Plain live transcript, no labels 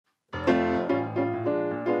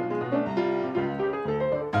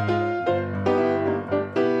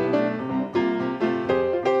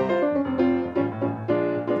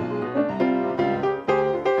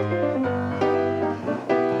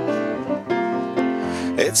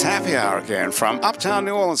It's Happy Hour again from Uptown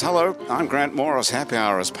New Orleans. Hello, I'm Grant Morris. Happy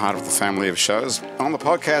Hour is part of the family of shows on the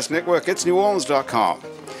podcast network. It's neworleans.com.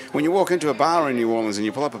 When you walk into a bar in New Orleans and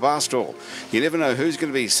you pull up a bar stool, you never know who's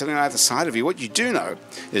going to be sitting either side of you. What you do know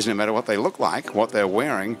is no matter what they look like, what they're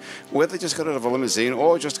wearing, whether they just got out of a limousine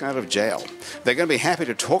or just got out of jail, they're going to be happy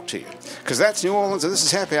to talk to you. Because that's New Orleans, and this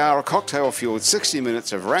is Happy Hour, a cocktail-fueled 60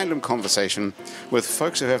 minutes of random conversation with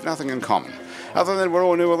folks who have nothing in common. Other than we're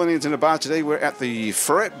all New Orleanians in a bar today, we're at the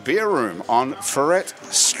Ferret Beer Room on Ferret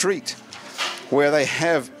Street, where they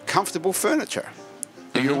have comfortable furniture.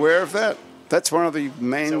 Are you aware of that? That's one of the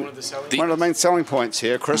main selling points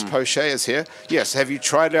here. Chris Pochet is here. Yes, have you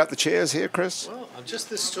tried out the chairs here, Chris? Well, just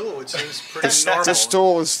this stool, it seems pretty normal. This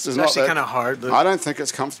stool is not actually kind of hard. But I don't think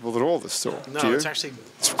it's comfortable at all, this stool. No, Do you? it's actually...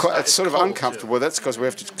 It's sort of uncomfortable. Too. That's because we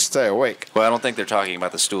have to stay awake. Well, I don't think they're talking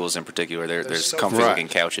about the stools in particular. There's comfy-looking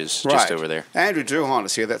couches just over there. Andrew Duhon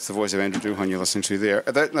is here. That's the voice of Andrew Duhon you're listening to there.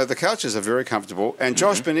 The couches are very comfortable. And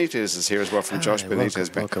Josh Benitez is here as well from Josh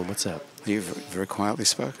Benitez. Welcome. What's up? You've very quietly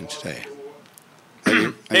spoken today.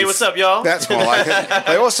 Hey, what's up, y'all? That's more like it.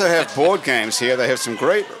 They also have board games here. They have some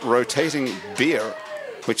great rotating beer,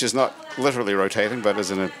 which is not literally rotating, but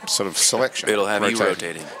is in a sort of selection. It'll have you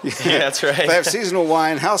rotating. Yeah, that's right. They have seasonal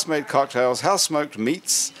wine, house-made cocktails, house-smoked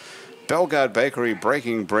meats, Bellegarde Bakery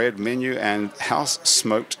breaking bread menu, and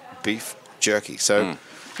house-smoked beef jerky. So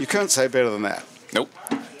you couldn't say better than that. Nope.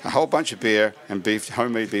 A whole bunch of beer and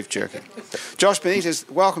homemade beef jerky. Josh Benitez,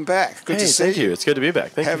 welcome back. Good to see you. Thank you. It's good to be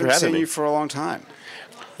back. Thank you for having me. Haven't seen you for a long time.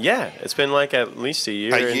 Yeah, it's been like at least a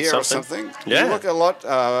year. Or something? Yeah. You look a lot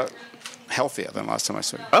healthier than last time I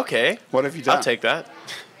saw you. Okay. What have you done? I'll take that.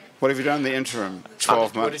 What have you done in the interim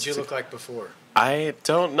 12 months? What did you look like before? I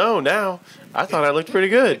don't know now. I thought I looked pretty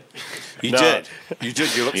good. You did. You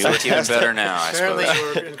did. You look even better now, I Apparently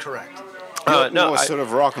suppose. you were incorrect. More sort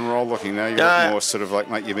of rock and roll looking now. You look more sort of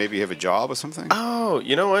like you maybe have a job or something. Oh,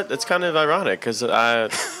 you know what? It's kind of ironic because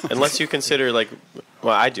unless you consider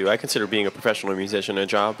well, I do. I consider being a professional musician a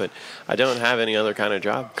job, but I don't have any other kind of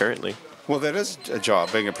job currently. Well, that is a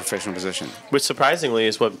job, being a professional musician. Which surprisingly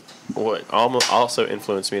is what also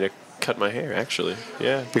influenced me to cut my hair, actually.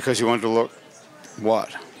 Yeah. Because you wanted to look what?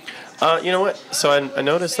 You know what? So I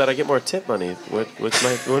noticed that I get more tip money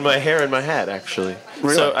with my hair and my hat, actually.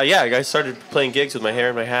 Really? So I started playing gigs with my hair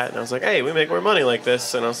and my hat, and I was like, hey, we make more money like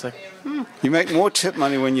this. And I was like, You make more tip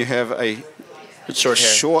money when you have a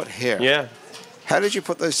short hair. Yeah. How did you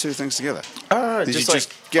put those two things together? Did you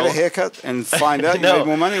just get a haircut and find out you made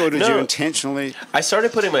more money, or did you intentionally? I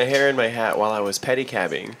started putting my hair in my hat while I was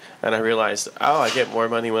pedicabbing, and I realized, I get more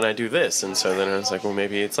money when I do this. And so then I was like, well,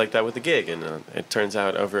 maybe it's like that with the gig. And it turns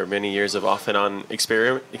out over many years of off and on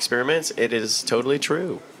experiments, it is totally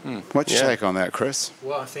true. What's your take on that, Chris?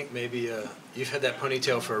 Well, I think maybe you've had that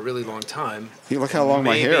ponytail for a really long time. You look how long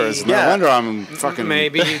my hair is. No wonder I'm fucking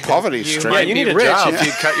poverty stricken. Yeah, you need a job if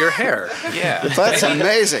you cut your hair. Yeah. That's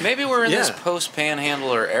amazing. Maybe we're in this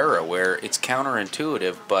post-panhandler era where it's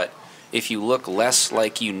counterintuitive, but if you look less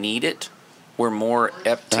like you need it, we're more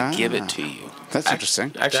apt to give it to you. That's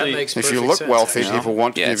interesting. Actually, if you look wealthy, people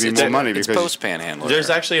want to give you more money because it's post-panhandler. There's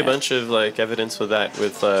actually a bunch of evidence with that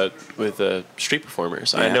with street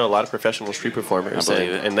performers. Yeah. I know a lot of professional street performers,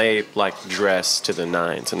 and they dress to the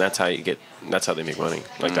nines, and that's how they make money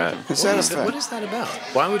like that. What is that about?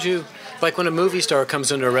 Why would you? Like when a movie star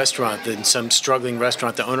comes into a restaurant, in some struggling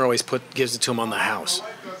restaurant, the owner always gives it to him on the house.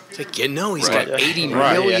 It's like, he's got $80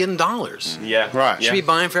 million. Yeah, right. Should be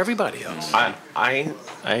buying for everybody else.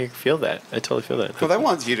 I feel that. I totally feel that. Well, they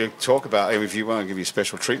want you to talk about if you want to give you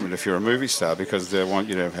special treatment if you're a movie star because they want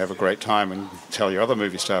you to have a great time and tell your other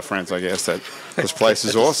movie star friends, I guess, that this place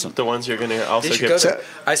is awesome. The ones you're going to also give.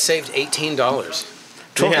 I saved $18.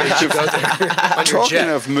 Talking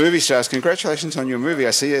of movie stars, congratulations on your movie.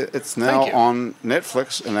 I see it's now on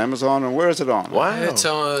Netflix and Amazon. And where is it on? Wow. It's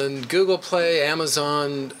on Google Play,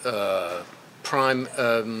 Amazon, Prime.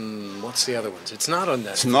 What's the other ones? It's not on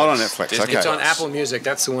Netflix. It's not on Netflix. Okay. It's on Apple Music.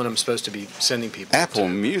 That's the one I'm supposed to be sending people Apple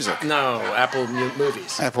Music? No, Apple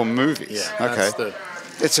Movies. Apple Movies. Yeah. Okay.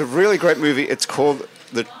 It's a really great movie. It's called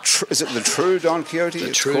is it The True Don Quixote?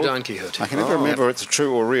 The True Don Quixote. I can never remember if it's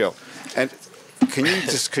true or real. And can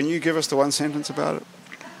you give us the one sentence about it?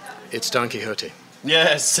 It's Don Quixote.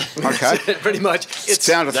 Yes. Okay. Pretty much. It's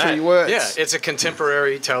down to 3 words. Yeah, it's a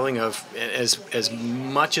contemporary telling of as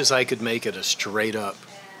much as I could make it a straight up,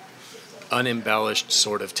 unembellished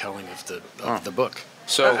sort of telling of the book.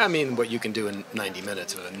 So I mean, what you can do in 90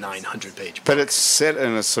 minutes with a 900-page book. But it's set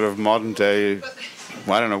in a sort of modern day.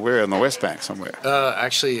 Well, I don't know where, in the West Bank somewhere.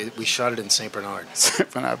 Actually, we shot it in St. Bernard. St.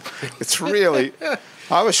 Bernard. It's really.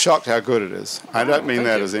 I was shocked how good it is. I don't mean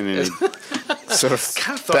that as in any sort of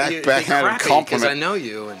kind of thought you'd be backhanded crappy compliment. because I know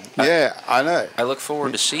you. And Yeah, I know. I look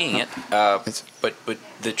forward to seeing it. But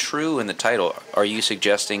the true in the title, are you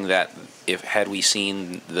suggesting that if had we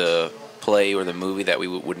seen the play or the movie that we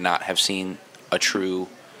would not have seen a true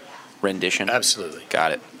rendition? Absolutely.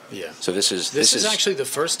 Got it. Yeah. So this is actually the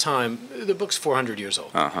first time. The book's 400 years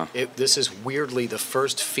old. Uh-huh. This is weirdly the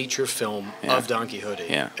first feature film of Don Quixote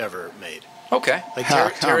ever made. Okay. Like How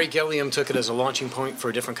Terry come? Gilliam took it as a launching point for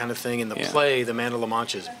a different kind of thing. In the play, The Man of La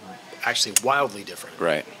Mancha is actually wildly different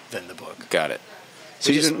than the book. Got it. So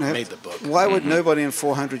We you just didn't have, made the book. Why would nobody in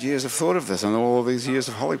 400 years have thought of this in all of these years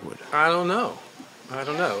of Hollywood? I don't know.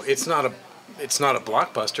 It's not a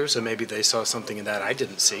blockbuster, so maybe they saw something in that I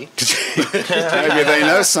didn't see. Maybe they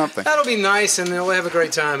know something. That'll be nice, and they'll have a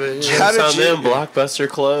great time. And, How Jokes did on you- them. Blockbuster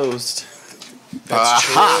closed. That's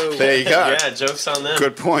true. There you go. Yeah, jokes on them.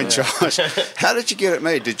 Good point, Josh. How did you get it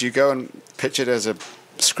made? Did you go and pitch it as a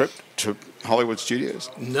script to Hollywood studios?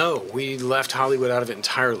 No, we left Hollywood out of it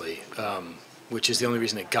entirely, which is the only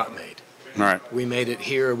reason it got made. Right. We made it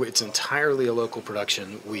here. It's entirely a local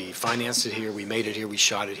production. We financed it here. We made it here. We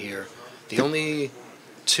shot it here. The only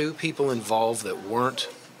two people involved that weren't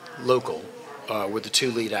local were the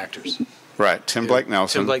two lead actors. Right. Tim Blake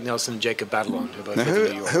Nelson. Tim Blake Nelson and Jacob Batalon, who both Now, live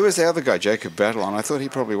in New York. who is the other guy, Jacob Batalon? I thought he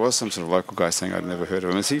probably was some sort of local guy thing I'd never heard of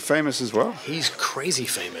him. Is he famous as well? He's crazy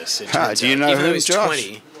famous. It Huh, turns do you out. know Even though him, he's Josh?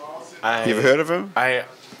 20. You ever heard of him? I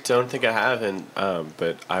don't think I have,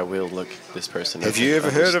 but I will look this person up. Have you ever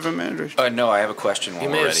heard of him, Andrew? No, I have a question You while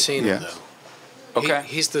may we're have ready. seen Yeah. him, though. Okay.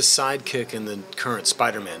 He's the sidekick in the current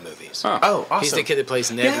Spider-Man movies. Huh. Oh, awesome. He's the kid that plays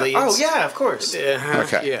Ned Yeah. Leeds. Oh, yeah, of course.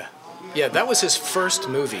 Okay. Yeah. Yeah, that was his first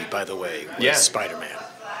movie, by the way, with Yeah. Spider-Man.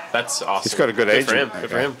 That's awesome. He's got a good For agent. him. Good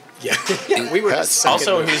for him. Yeah. We were That's- his second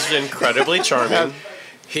Also, movie. he's incredibly charming.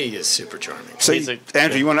 He is super charming. So, He's a-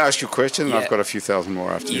 Andrew, you want to ask your question? Yeah. I've got a few thousand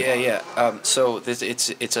more after you. Yeah. So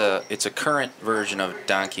it's a current version of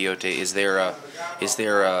Don Quixote. Is there a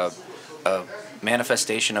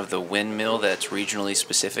manifestation of the windmill that's regionally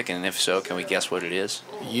specific? And if so, can we guess what it is?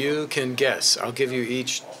 You can guess. I'll give you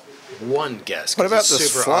each one guess. 'cause What about it's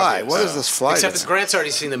this super fly? obvious. What is this fly? Except doing? that Grant's already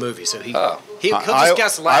seen the movie, so he'll Oh. just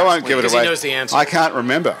guess last. I won't give it because away. he knows the answer. I can't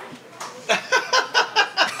remember.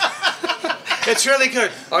 It's really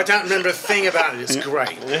good. I don't remember a thing about it. It's great.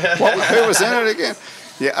 Who was in it again?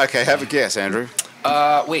 Yeah, okay, have a guess, Andrew.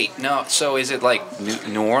 Wait, no. So is it like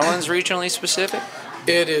New Orleans regionally specific,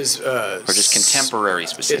 It is. or just contemporary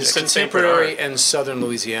specific? It's St. contemporary Bernard. and southern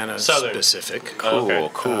Louisiana specific. Cool, Okay.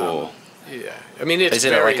 cool. Yeah, I mean it's Is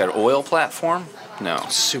it very like an oil platform? No,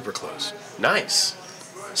 super close, Nice.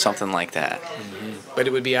 something like that. but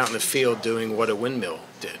it would be out in the field doing what a windmill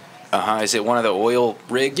did. Is it one of the oil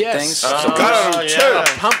rig Yes. things? Oh, Got it, yeah.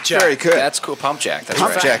 too. Pump jack. Very good. That's cool. Pump jack. That's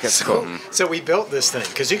Pump right. jack, it's cool. So we built this thing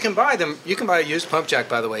because you can buy them. You can buy a used pump jack,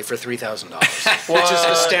 by the way, for $3,000, which is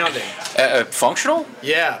astounding. Functional?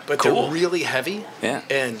 Yeah, but Cool. they're really heavy Yeah.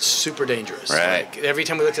 and super dangerous. Right. Like, every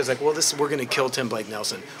time we looked, it's like, well, we're going to kill Tim Blake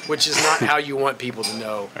Nelson, which is not how you want people to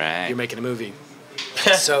know Right. you're making a movie.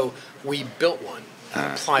 So we built one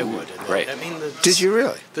out of plywood. And Right. I mean, Did you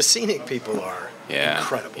really? The scenic people are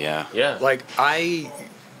incredible. Yeah. Yeah. Like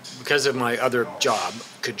because of my other job,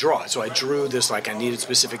 could draw. So I drew this like I needed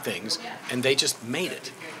specific things, and they just made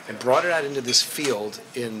it and brought it out into this field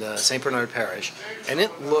in St. Bernard Parish, and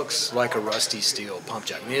it looks like a rusty steel pump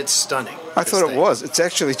jack. I mean, it's stunning. I this thought it thing. was. It's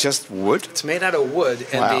actually just wood. It's made out of wood,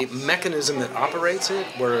 and Wow. the mechanism that operates it,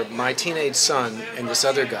 were my teenage son and this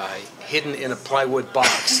other guy hidden in a plywood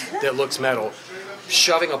box that looks metal,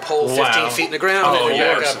 shoving a pole 15 feet in the ground. Oh, and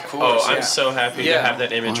yeah. walk up. Of course. I'm Yeah. so happy to Yeah. have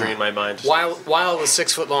that imagery in my mind. While the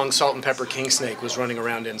 6-foot-long salt and pepper king snake was running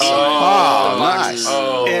around inside Oh, the box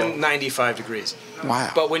nice. in 95 degrees.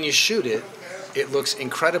 Wow. But when you shoot it, it looks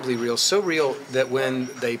incredibly real. So real that when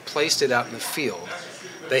they placed it out in the field,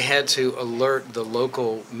 they had to alert the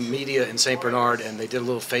local media in St. Bernard, and they did a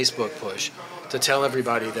little Facebook push to tell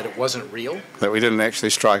everybody that it wasn't real. That we didn't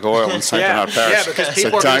actually strike oil in St. Bernard Parish. Yeah, because people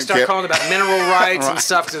are going don't to start get- calling about mineral rights and Right.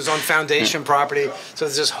 stuff because it was on foundation property. So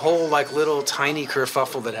there's this whole like little tiny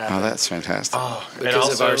kerfuffle that happened Oh, that's fantastic. because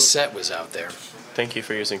also- of our set was out there. Thank you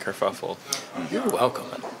for using kerfuffle. You're welcome.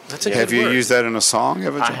 That's a Have good you word. used that in a song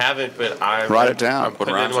ever? I John? haven't, but I Write it down. I'm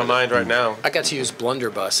putting it in my mind right now. I got to use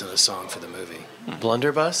blunderbuss in a song for the movie.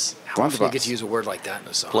 Blunderbuss? How often do you get Blunderbuss. to use a word like that in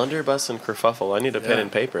a song? Blunderbuss and kerfuffle. I need a pen Yeah.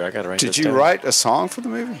 and paper. I gotta write Did this you down. write a song for the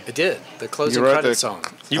movie? I did. The closing You wrote credit the- song.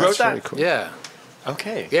 You That's wrote that? very cool. Yeah.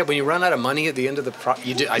 Okay. Yeah, when you run out of money at the end of the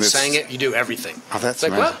I sang it. You do everything. Oh, that's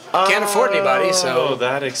it's like, well, can't afford anybody, so. Oh,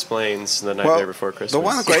 that explains The Nightmare Before Christmas. The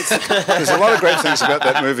one there's a lot of great things about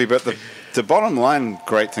that movie, but the bottom line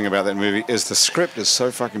great thing about that movie is the script is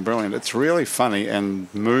so fucking brilliant. It's really funny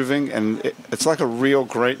and moving, and it's like a real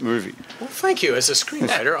great movie. Well, thank you. As a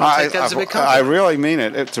screenwriter, I'll take that as a big compliment. I really mean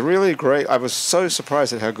it. It's really great. I was so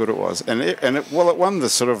surprised at how good it was, and it won the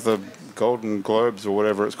sort of the Golden Globes or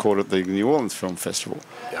whatever it's called at the New Orleans Film Festival.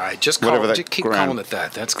 Yeah, I just keep calling it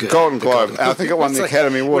that. That's good. Golden Globe. I think it won the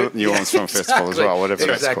Academy Award at the New Orleans Film Festival as well.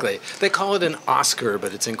 Whatever. Exactly. They call it an Oscar,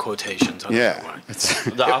 but it's in quotations. It's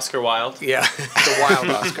the Oscar Wilde. Yeah, the Wild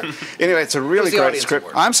Oscar. Anyway, it's a really great script.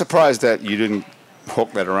 Award. I'm surprised that you didn't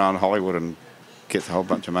hawk that around Hollywood and get a whole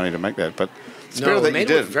bunch of money to make that, but. It's better that you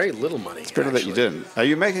did. Very little money. It's better that you didn't. Are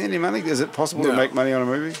you making any money? Is it possible to make money on a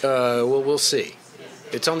movie? Well, we'll see.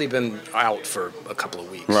 It's only been out for a couple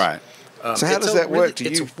of weeks. Right. So how does that work?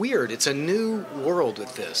 It's weird. It's a new world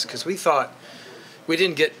with this because we thought we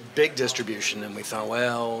didn't get big distribution, and we thought,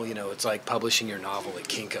 well, it's like publishing your novel at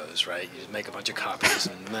Kinko's, right? You just make a bunch of copies,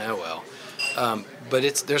 and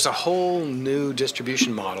but there's a whole new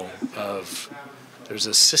distribution model There's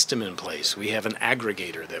a system in place. We have an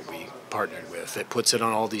aggregator that we partnered with that puts it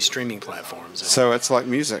on all these streaming platforms. So it's like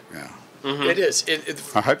music now. Mm-hmm. It is.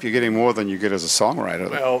 I hope you're getting more than you get as a songwriter.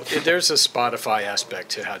 Well, there's a Spotify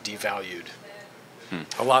aspect to how devalued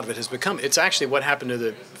a lot of it has become. It's actually what happened to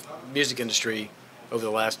the music industry over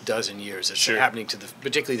the last dozen years. It's happening to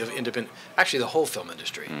particularly the independent, actually the whole film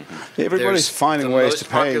industry. Mm-hmm. Everybody's finding ways to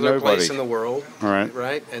pay nobody. The most popular place in the world,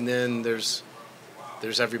 right? And then there's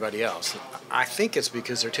everybody else. I think it's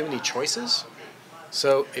because there are too many choices.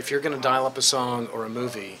 So if you're going to dial up a song or a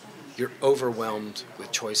movie, you're overwhelmed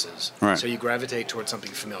with choices. Right. So you gravitate towards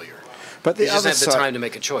something familiar. But the you other just have the time to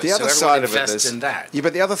make a choice. The other so side of it is in that. Yeah,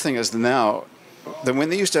 but the other thing is now, when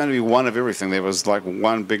there used to only be one of everything, there was like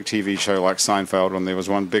one big TV show like Seinfeld, and there was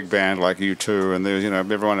one big band like U2, and there was,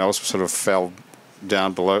 everyone else sort of fell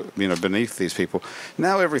down below, beneath these people.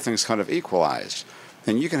 Now everything's kind of equalized,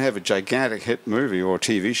 and you can have a gigantic hit movie or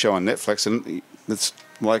TV show on Netflix, and it's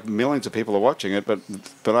like millions of people are watching it, but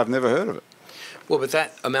I've never heard of it. Well, but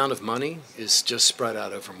that amount of money is just spread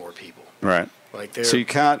out over more people. Right. So you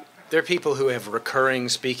can't. There are people who have recurring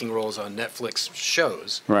speaking roles on Netflix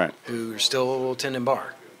shows. Right. Who are still tending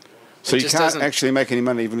bar. So you can't actually make any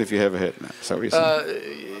money even if you have a hit now. So what you're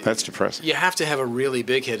saying? That's depressing. You have to have a really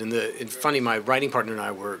big hit. And it's funny, my writing partner and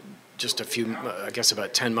I were just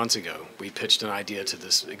about 10 months ago, we pitched an idea to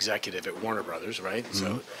this executive at Warner Brothers, right? Mm-hmm.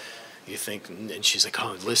 So you think, and she's like,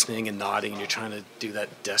 listening and nodding, and you're trying to do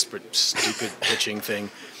that desperate, stupid pitching thing.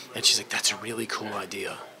 And she's like, that's a really cool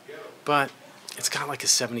idea. But it's got like a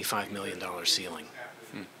 $75 million ceiling.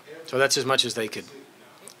 So that's as much as they could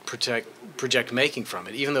project making from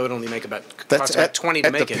it, even though it only costs about 20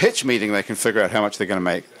 to make it. At the pitch meeting, they can figure out how much they're going to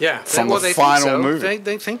make. Yeah, from the final movie.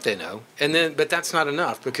 They think they know, but that's not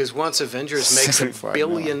enough because once Avengers makes $1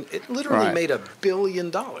 billion, it literally made $1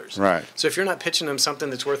 billion. Right. So if you're not pitching them something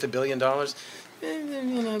that's worth $1 billion.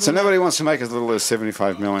 So nobody wants to make as little as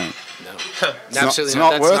 $75 million. No, absolutely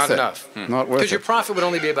not. That's not enough. Not worth it. Because your profit would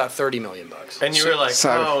only be about $30 million. And you were like,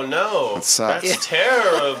 oh no, that's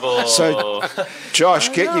terrible. So, Josh,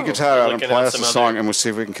 get your guitar out and play us a song, and we'll see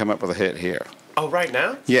if we can come up with a hit here. Oh, right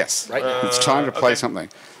now? Yes. Right now. It's time to play something.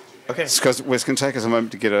 Okay. Because it's going to take us a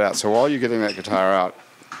moment to get it out. So while you're getting that guitar out.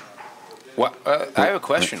 Well, I have a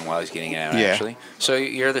question while he's getting it out, actually. So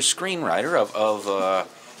you're the screenwriter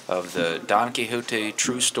of the Don Quixote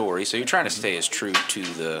true story. So you're trying to stay as true to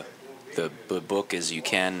the book as you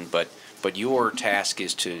can, but your task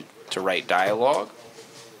is to write dialogue,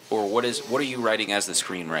 or what are you writing as the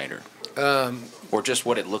screenwriter, or just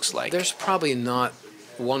what it looks like? There's probably not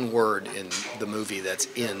one word in the movie that's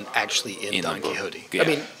actually in Don Quixote. Yeah. I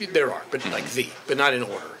mean, there are, but but not in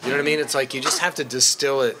order. You know what I mean? It's like you just have to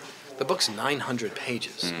distill it. The book's 900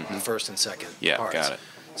 pages, the first and second parts. Got it.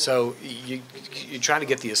 So you try to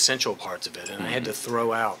get the essential parts of it, and I had to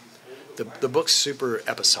throw out the book's super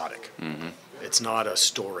episodic. Mm-hmm. It's not a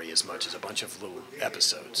story as much as a bunch of little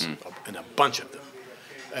episodes, and a bunch of them.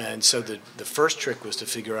 And so the first trick was to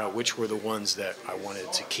figure out which were the ones that I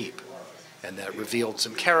wanted to keep, and that revealed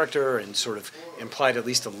some character and sort of implied at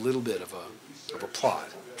least a little bit of a plot.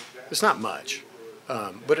 It's not much,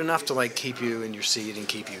 but enough to keep you in your seat and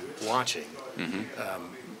keep you watching. Mm-hmm.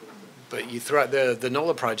 But you throw out the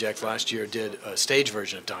NOLA project last year did a stage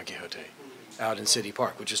version of Don Quixote out in City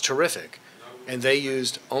Park, which is terrific, and they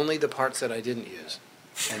used only the parts that I didn't use.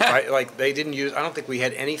 And they didn't use. I don't think we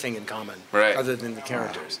had anything in common other than the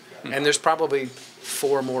characters. And there's probably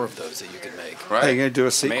 4 more of those that you could make. Right. Are you going to do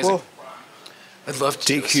a sequel? I'd love to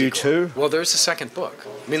do a sequel. DQ2? Well, there's a second book.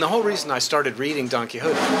 I mean, the whole reason I started reading Don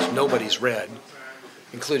Quixote, which nobody's read,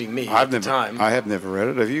 including me at the time. I have never read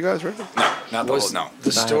it. Have you guys read it? No, not the whole. was No.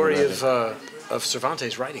 the story of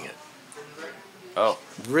Cervantes writing it. Oh.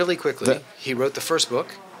 Really quickly, he wrote the first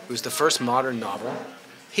book. It was the first modern novel.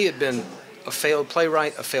 He had been a failed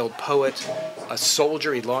playwright, a failed poet, a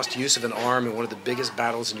soldier. He'd lost use of an arm in one of the biggest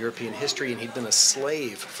battles in European history, and he'd been a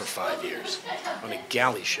slave for 5 years on a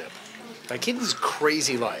galley ship. Like, he had this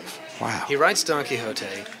crazy life. Wow. He writes Don Quixote.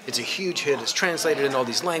 It's a huge hit. It's translated in all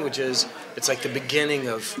these languages. It's like the beginning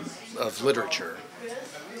of literature.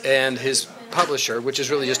 And his publisher, which is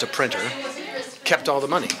really just a printer, kept all the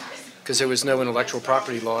money because there was no intellectual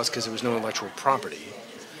property laws, because there was no intellectual property.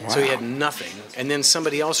 Wow. So he had nothing. And then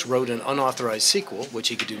somebody else wrote an unauthorized sequel, which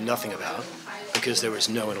he could do nothing about because there was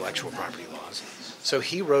no intellectual property laws. So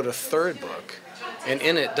he wrote a third book. And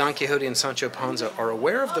in it, Don Quixote and Sancho Panza are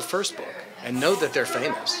aware of the first book and know that they're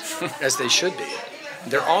famous, as they should be.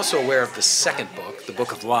 They're also aware of the second book, the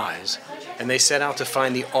Book of Lies, and they set out to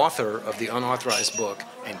find the author of the unauthorized book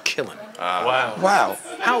and kill him. Wow.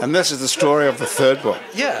 And this is the story of the third book.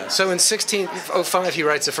 Yeah, so in 1605 he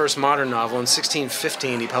writes the first modern novel. In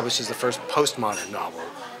 1615 he publishes the first postmodern novel,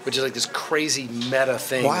 which is like this crazy meta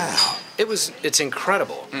thing. Wow. It's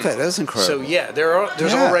incredible. That is incredible. So yeah,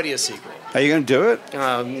 there's already a sequel. Are you going to do it?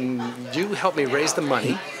 You help me raise the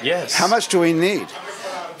money. Yes. How much do we need?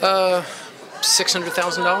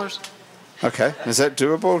 $600,000. Okay. Is that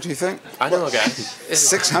doable, do you think? I know a guy.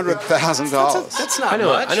 $600,000. That's not I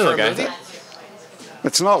know much a for guy. movie.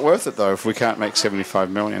 It's not worth it, though, if we can't make $75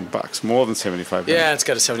 million. More than $75 million. Yeah, it's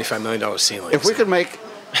got a $75 million ceiling. If we could make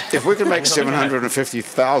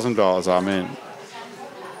 $750,000, I'm in.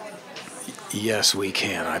 Yes, we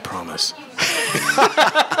can, I promise.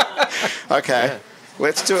 Okay. Yeah.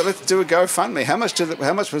 Let's do it. Let's do a GoFundMe. How much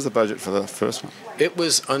was the budget for the first one? It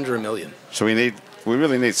was under $1 million. So we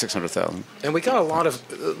really need 600,000. And we got a lot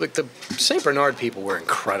of, like, the St. Bernard people were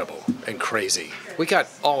incredible and crazy. We got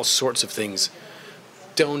all sorts of things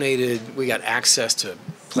donated. We got access to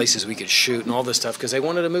places we could shoot and all this stuff because they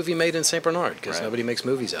wanted a movie made in St. Bernard because nobody makes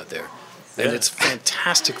movies out there. And it's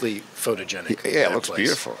fantastically photogenic. Yeah, it looks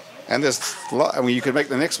beautiful. And there's a lot. I mean, you could make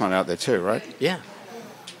the next one out there too, right? Yeah.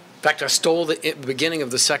 In fact, I stole the beginning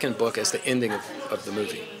of the second book as the ending of the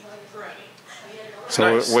movie.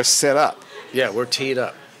 So Nice. we're set up. Yeah, we're teed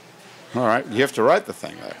up. All right. You have to write the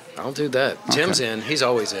thing, though. I'll do that. Tim's in. He's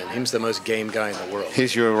always in. He's the most game guy in the world.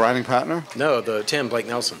 He's your writing partner? No, Tim Blake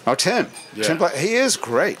Nelson. Oh, Tim. Yeah. Tim Blake. He is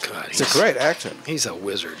great. God, he's a great actor. He's a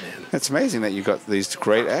wizard, man. It's amazing that you got these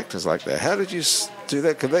great actors like that. How did you do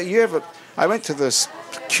that? Because I went to this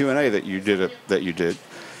Q&A that you did,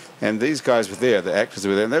 and these guys were there, the actors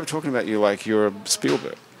were there, and they were talking about you like you're a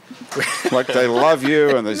Spielberg. Like they love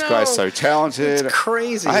you, and this guy's so talented. It's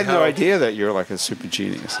crazy. I had no idea that you're like a super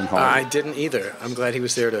genius in Hollywood. I didn't either. I'm glad he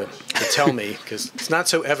was there to tell me because it's not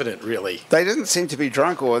so evident, really. They didn't seem to be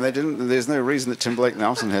drunk, or there's no reason that Tim Blake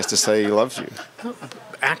Nelson has to say he loves you.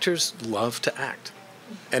 Actors love to act,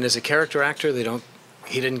 and as a character actor,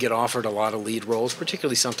 he didn't get offered a lot of lead roles,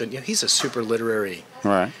 particularly something. He's a super literary.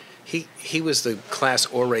 Right. He was the class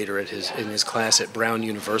orator in his class at Brown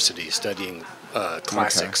University studying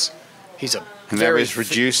classics. Okay. He's a And very that was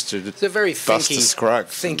reduced to he's a very Buster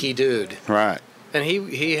Scruggs. thinky dude. Right. And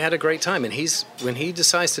he had a great time. And when he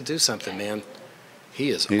decides to do something, man,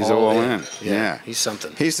 he's all in. Yeah. He's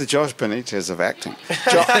something. He's the Josh Benitez of acting.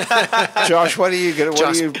 Josh, what are you going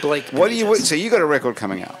to? Blake What do you? Benitez. So you got a record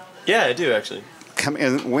coming out. Yeah, I do actually.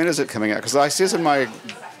 When is it coming out? Because I says in my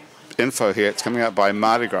info here, it's coming out by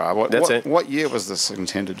Mardi Gras. What year was this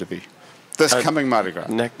intended to be? This coming Mardi Gras.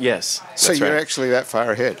 Yes. So you're actually that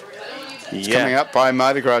far ahead. It's coming up by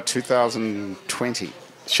Mardi Gras 2020.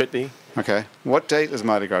 Should be. Okay. What date is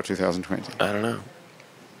Mardi Gras 2020? I don't know.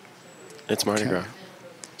 It's Mardi Gras.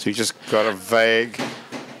 So you just got a vague.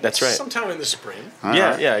 That's right. Sometime in the spring.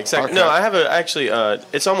 Yeah, exactly. Okay. No, I have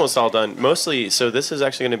it's almost all done. Mostly, so this is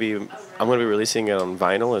actually going to be, I'm going to be releasing it on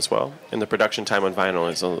vinyl as well. And the production time on vinyl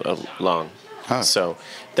is a long. Oh. So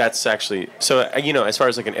that's actually, as far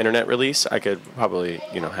as like an internet release, I could probably,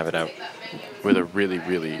 have it out with a really,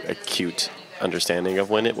 really acute understanding of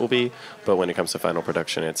when it will be. But when it comes to final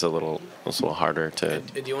production, it's a little harder to.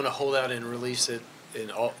 Do you want to hold out and release it in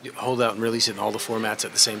all the formats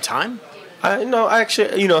at the same time? No,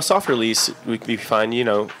 actually, a soft release would be fine,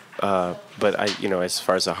 but as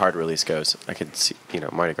far as a hard release goes, I could see,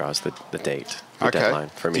 Mardi Gras is the date, the deadline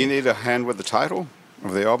for me. Do you need a hand with the title?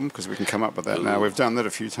 of the album? Because we can come up with that now. We've done that a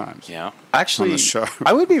few times. Yeah. Actually, on the show.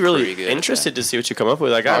 I would be really Pretty good interested at to see what you come up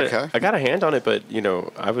with. I got Okay. it. I got a hand on it, but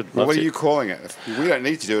I would love What to. are you calling it? We don't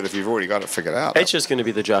need to do it if you've already got it figured out. It's just going to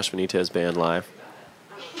be the Josh Benitez band live.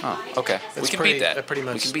 Oh, okay. We can beat that. That pretty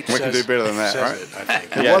much we can beat We that. can do better than that, says right? it, I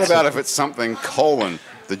think. And Yeah, what it's- about if it's something :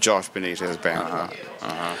 the Josh Benitez band?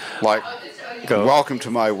 Like, Go. welcome to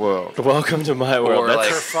my world. Welcome to my world. Or That's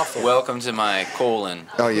like, kerfuffle. welcome to my colon.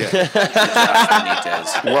 Oh yeah, Josh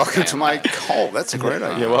Benitez. welcome to my coal. That's a great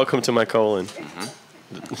idea. yeah. Welcome to my colon.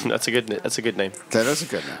 That's a good. That's a good name. That is a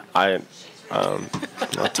good name. I'll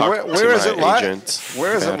talk Where to is my it live? agents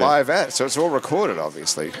Where is it about live at? So it's all recorded,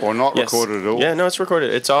 obviously, or not Yes. recorded at all. Yeah, no, it's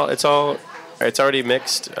recorded. It's already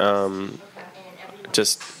mixed.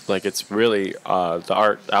 Just like it's really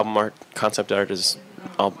the album art, concept art is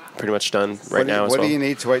all pretty much done right now as What well. do you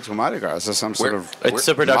need to wait till Mardi Gras? Is there some sort Where- of It's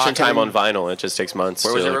the production time on marketing? vinyl. It just takes months.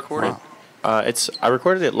 Where to, was it like- recorded? I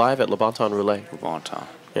recorded it live at Le Bon Temps Roulette. Le Bon Temps.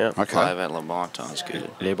 Yeah. Okay. Live at Le Bon Temps is good.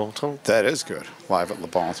 Le Bon Temps. That is good. Live at Le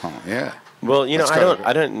Bon Temps. Yeah. Well, That's I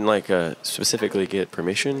gotta didn't like specifically get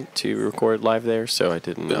permission to record live there, so I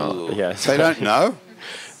didn't know. Ooh. Yeah. They don't know.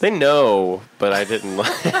 They know, but I didn't.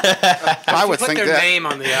 I would Put think their that. name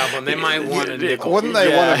on the album. They might want a nickel. Wouldn't they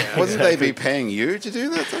Yeah. want? Wouldn't they be paying you to do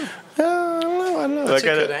that? Though? I don't know. That's a I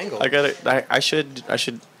gotta, good angle. I gotta. I should.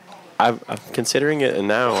 I'm considering it, and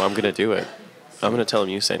now I'm gonna do it. I'm gonna tell them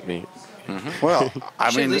you sent me. Well, I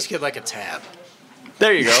Should at mean, least get like a tab.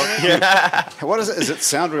 There you go. Yeah. what is it? Does it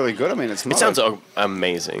sound really good? I mean, it's not. It sounds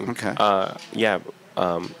amazing. Okay. Yeah.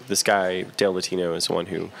 This guy Dale Latino is the one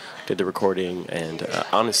who did the recording, and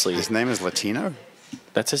honestly, His name is Latino.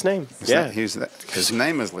 that's his name. Is yeah. that- his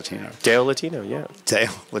name is Latino. Dale Latino. Yeah.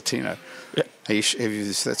 Dale Latino. Yeah.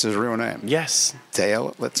 That's his real name. Yes.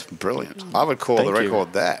 Dale. That's brilliant. I would call the Thank you.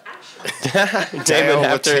 record that. David Dale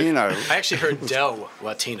after. Latino. I actually heard Del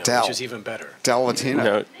Latino, Del. which is even better. Dale Latino.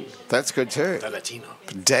 No, That's good too. The Latino.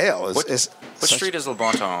 Dale is. What- is What such- street is Le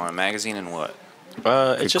Bon Temps on? A magazine and what?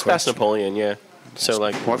 it's just past question. Napoleon. Yeah. So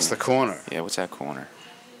like, What's the corner? Yeah, what's that corner?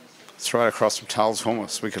 It's right across from Tull's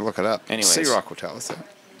Hummus. We could look it up. Anyways. Sea Rock will tell us that.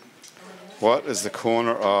 What is the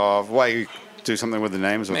corner of? Why you do something with the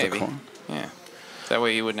names of the Maybe. corner? Yeah. That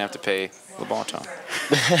way you wouldn't have to pay Le Bon Temps.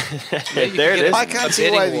 there it is. I can't see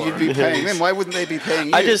bidding why war. you'd be paying them. Why wouldn't they be paying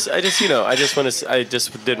you? I just want to. I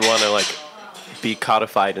just didn't want to like be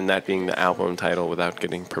codified in that being the album title without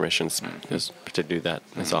getting permissions just to do that.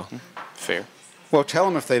 That's all. Fair. Well, tell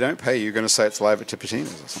them if they don't pay you, you're going to say it's live at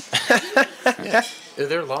Tipitina's or something. Are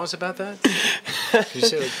there laws about that? You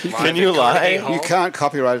say, like, live Can you at Carnegie lie? Hall? You can't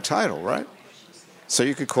copyright a title, right? So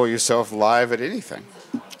you could call yourself live at anything.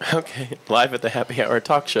 Okay, live at the Happy Hour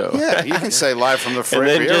talk show. Yeah, you can say live from the And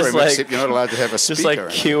then front just room, like- except you're not allowed to have a speaker. Just like in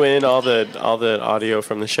it. cue in all the audio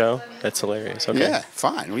from the show. That's hilarious. Okay. Yeah,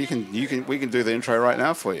 fine. We can do the intro right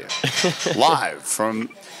now for you, live from.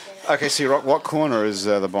 Okay, see, what corner is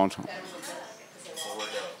the Bon Temps?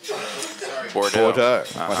 Bordeaux. Bordeaux.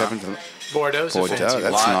 Uh-huh. What happened to Bordeaux's a Bordeaux? fancy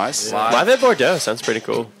That's Live. nice. Live. Live at Bordeaux sounds pretty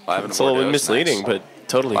cool. Live in it's a little bit Bordeaux is misleading, nice. but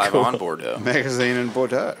totally Live cool. on Bordeaux. Magazine in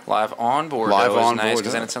Bordeaux. Live on Bordeaux Live is on nice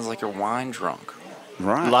because then Bordeaux. it sounds like you're wine drunk.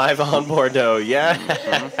 Right. Live on Bordeaux. Yeah.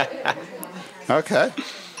 Okay.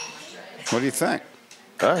 What do you think?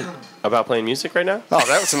 About playing music right now? Oh,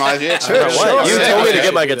 that was an idea too. What? Sure. You Yeah. told me to Yeah.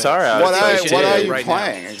 get my guitar out. What so I are, should. what are you right now.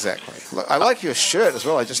 playing exactly? Look, I like your shirt as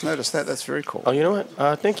well. I just noticed that. That's very cool. Oh, you know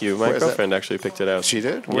what? Thank you. My Where is that? girlfriend actually picked it out. She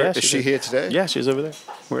did? Where, Yeah, is she she did. here today? Yeah, she's over there.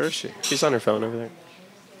 Where is she? She's on her phone over there.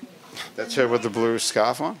 That's her with the blue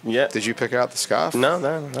scarf on? Yeah. Did you pick out the scarf? No,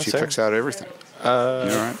 that's She her. picks out everything. You all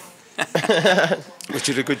right? But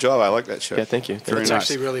you did a good job. I like that shirt. Yeah, thank you. Very That's nice.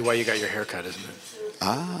 actually really why you got your hair cut, isn't it?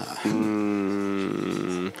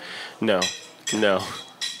 No.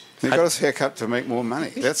 He got his hair cut to make more money.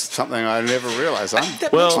 That's something I never realized.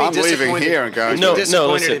 Well- I'm leaving disappointed. here and going. No, to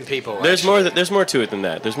disappointed listen. in people, There's actually. there's more to it than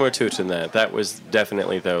that. There's more to it than that. That was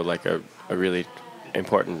definitely though like a really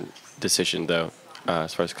important decision though,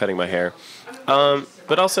 as far as cutting my hair.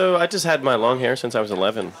 But also I just had my long hair since I was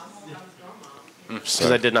 11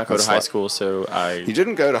 because I did not go to that's high like- school. So You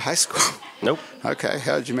didn't go to high school. nope. Okay,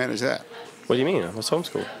 how did you manage that? What do you mean? I was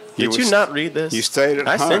homeschooled. You Did you was- not read this? you stayed at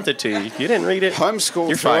I home. sent it to you. You didn't read it. Homeschooled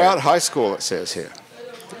You're throughout fired. high school, it says here.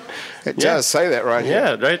 It Yeah. does say that right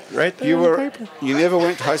here. Yeah, right there You on the were. paper. You never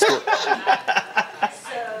went to high school.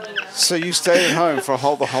 So you stayed at home for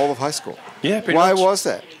the whole of high school. Yeah, pretty Why much. was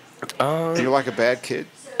that? You're like a bad kid.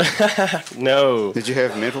 No. Did you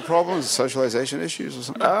have mental problems, socialization issues, or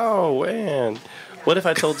something? Oh man. What if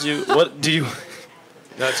I told you? What do you?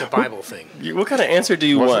 No, it's a Bible thing. What kind of answer do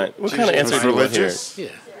you Was want? it- What kind of answer Was do you want here? religious? Yeah.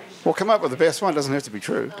 Well, come up with the best one. Doesn't have to be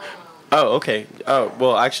true. Oh, okay. Oh,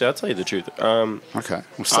 well, actually, I'll tell you the truth. Okay,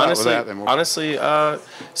 we'll start with that. Then honestly,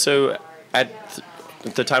 so at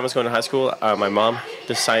the time I was going to high school, my mom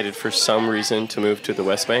decided for some reason to move to the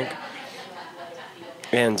West Bank.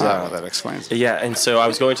 And that explains it. Yeah, and so I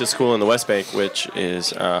was going to school in the West Bank, which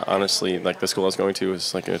is honestly, like, the school I was going to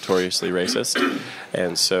was like notoriously racist,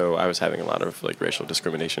 and so I was having a lot of like racial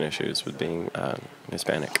discrimination issues with being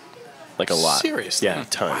Hispanic, like a lot. Seriously? Yeah,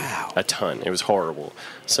 a ton. It was horrible.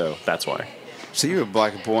 So that's why. So you were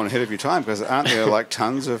like born ahead of your time, because aren't there like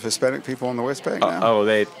tons of Hispanic people in the West Bank now?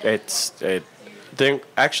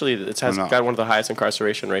 Actually, it has got one of the highest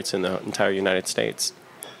incarceration rates in the entire United States.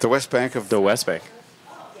 The West Bank of the West Bank.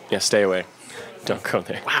 Yeah, stay away. Don't go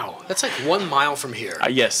there. Wow, that's like 1 mile from here.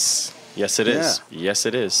 Yes, it is. Yeah. Yes,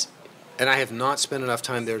 it is. And I have not spent enough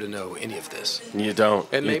time there to know any of this. You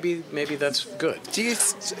don't. And maybe that's good.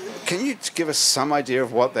 Can you give us some idea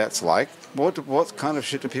of what that's like? What kind of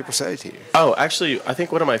shit do people say to you? Oh, actually, I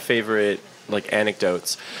think one of my favorite like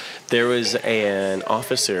anecdotes. There was an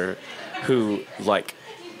officer who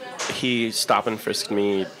he stopped and frisked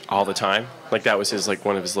me all the time. Like that was his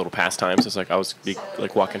one of his little pastimes. It's like I was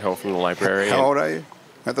walking home from the library. How old are you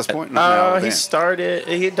at this point? He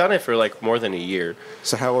had done it for like more than a year.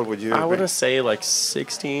 So how old would you? I want to say like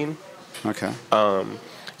 16. Okay.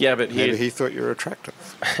 Yeah, but maybe he thought you were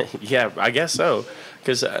attractive. Yeah, I guess so.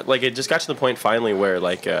 Because it just got to the point finally where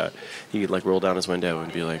he'd roll down his window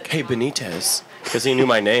and be like, "Hey, Benitez," because he knew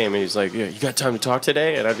my name, and he's like, "Yeah, you got time to talk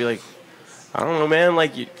today?" And I'd be like, "I don't know, man.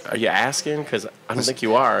 Are you asking? Because I don't think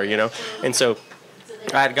you are, you know." And so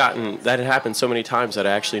that had happened so many times that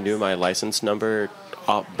I actually knew my license number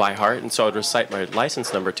by heart, and so I'd recite my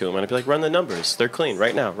license number to him, and I'd be like, "Run the numbers. They're clean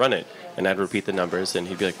right now. Run it." And I'd repeat the numbers, and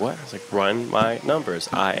he'd be like, "What?" I was like, "Run my numbers.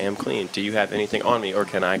 I am clean. Do you have anything on me, or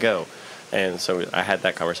can I go?" And so I had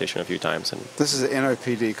that conversation a few times. And this is an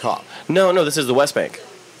NOPD cop. No, this is the West Bank.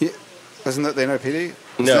 Yeah. Isn't that the NOPD?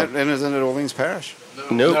 No. Isn't it Orleans Parish?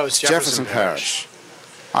 No, it's Jefferson Parish.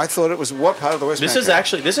 I thought it was what part of the West Bank?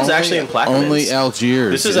 This is actually in Plaquemines. Only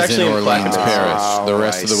Algiers this is actually in Orleans Plaquemines. Parish. The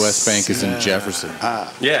rest of the West Bank is in Jefferson.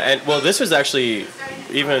 Yeah, and this was actually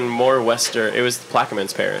even more western. It was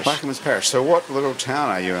Plaquemines Parish. Plaquemines Parish. So what little town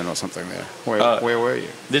are you in or something there? Where were you?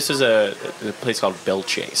 This is a place called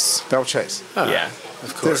Belchase. Belchase. Oh, yeah.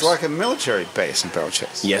 Of course. There's like a military base in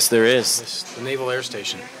Belchase. Yes, there is. It's the Naval Air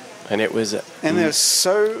Station. And it was... And they're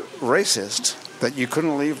so racist that you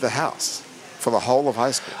couldn't leave the house for the whole of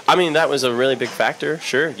high school. I mean, that was a really big factor,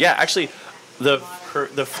 sure. Yeah, actually, the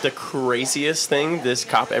craziest thing this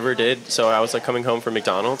cop ever did, so I was coming home from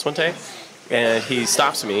McDonald's one day, and he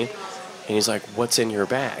stops me, and he's like, "What's in your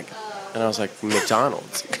bag?" And I was like,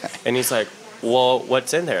 "McDonald's." Okay. And he's like, "Well,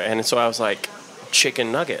 what's in there?" And so I was like,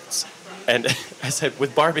 "Chicken nuggets." And I said,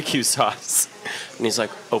 "With barbecue sauce." And he's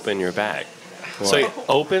like, "Open your bag." Wow. So he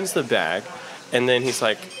opens the bag, and then he's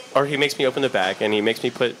like, or he makes me open the bag, and he makes me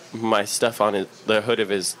put my stuff on the hood of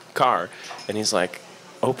his car, and he's like,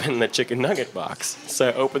 "Open the chicken nugget box." So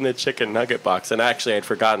I opened the chicken nugget box, and actually I'd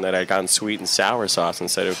forgotten that I'd gotten sweet and sour sauce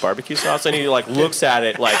instead of barbecue sauce, and he looks at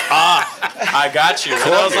it like, I got you. And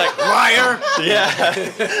I was like, liar.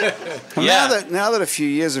 Yeah. Well, now that a few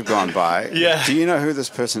years have gone by, do you know who this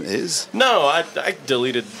person is? No, I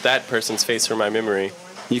deleted that person's face from my memory.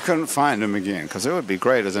 You couldn't find him again, because it would be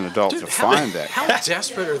great as an adult to find that. How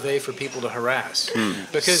desperate are they for people to harass?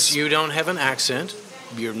 Because you don't have an accent.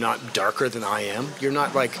 You're not darker than I am. You're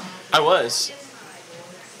not like... I was.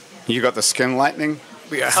 You got the skin lightening?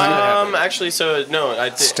 Yeah. Actually, so, no. I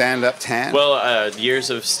did. Stand-up tan? Well, years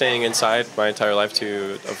of staying inside my entire life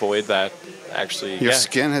to avoid that, actually. Your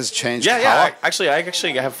skin has changed color? Yeah. I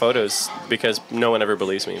actually have photos because no one ever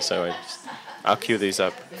believes me, so I'll cue these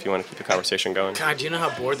up if you want to keep the conversation going. God, do you know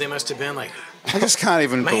how bored they must have been? Like, I just can't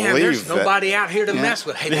even believe there's that. Nobody out here to mess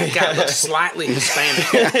with. Hey, that guy looks slightly Hispanic.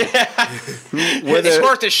 It's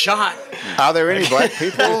worth a shot. Are there any black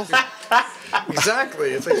people?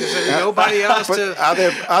 Exactly. It's like there's nobody else to... Are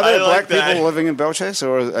there black people living in Belchase,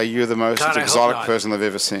 or are you the most exotic person they've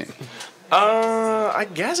ever seen? I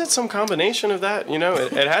guess it's some combination of that. You know,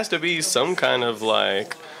 it has to be some kind of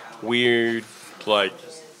weird,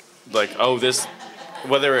 this,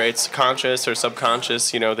 whether it's conscious or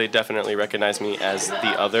subconscious, they definitely recognize me as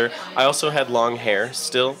the other. I also had long hair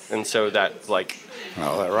still, and so that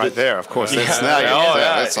well, right there, of course.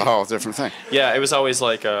 That's a whole different thing. Yeah, it was always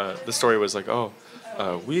the story was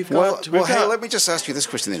we've got... Hey, let me just ask you this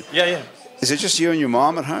question then. Yeah. Is it just you and your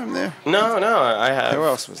mom at home there? No, I have... Who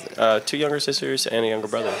else was there? 2 younger sisters and a younger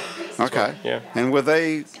brother. Okay. Yeah. And were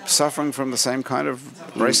they suffering from the same kind of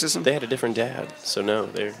racism? They had a different dad, so no,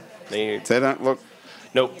 they don't look...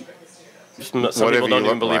 Nope. some people don't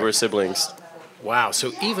even believe we're siblings. Wow.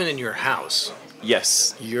 So even in your house,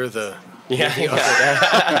 yes, you're the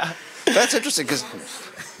That's interesting because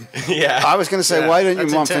yeah. I was going to say, why didn't your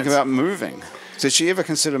mom intense. think about moving? Did she ever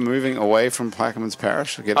consider moving away from Plaquemines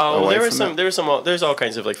Parish to get away from there's all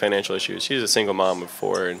kinds of like financial issues. She's a single mom of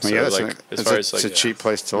 4, and so it's a cheap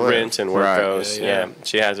place to live. Rent and work Right. goes,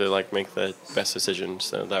 she had to like make the best decision.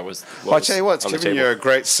 So that was. Well, I'll tell you what, it's on the given you table. a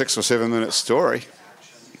great 6 or 7 minute story.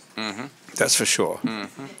 Mm-hmm. That's for sure.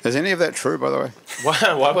 Mm-hmm. Is any of that true, by the way?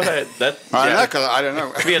 Why would I? I don't know.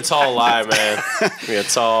 It'd be a tall lie, man. It'd be a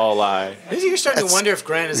tall lie. You're starting to wonder if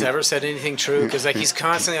Grant has ever said anything true because like he's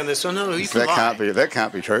constantly on this. Oh no, you can lie. That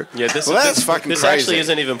can't be true. Yeah, that's fucking this crazy. actually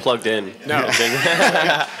isn't even plugged in. No,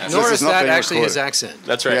 nor is that actually his accent.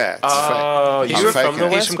 That's right. Yeah, you're from the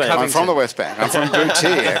West Bank. I'm from the West Bank. I'm from Booty,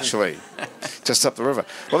 actually, just up the river.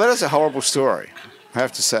 Well, that is a horrible story, I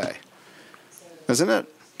have to say, isn't it?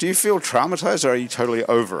 Do you feel traumatized, or are you totally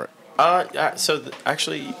over it?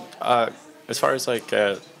 Actually, as far as like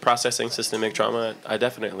processing systemic trauma, I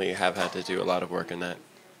definitely have had to do a lot of work in that,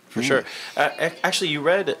 for sure. Actually, you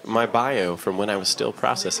read my bio from when I was still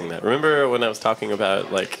processing that. Remember when I was talking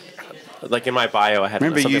about like in my bio, I had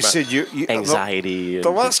remember something you about said you anxiety. The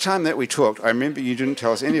last time that we talked, I remember you didn't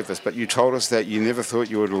tell us any of this, but you told us that you never thought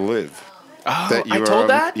you would live. Oh, that you I told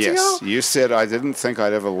that to yes, you? You said I didn't think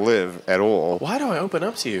I'd ever live at all. Why do I open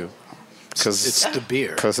up to you? Because it's the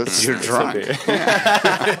beer. Because you're drunk.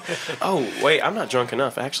 Oh, wait, I'm not drunk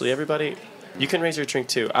enough. Actually, everybody, you can raise your drink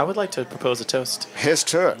too. I would like to propose a toast. Here's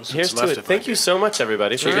to it. Here's to it. Thank you so much,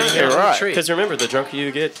 everybody, for being here. Right. Because remember, the drunker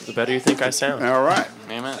you get, the better you think I sound. All right.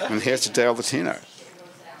 Amen. And here's to Dale Latino.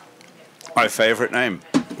 My favorite name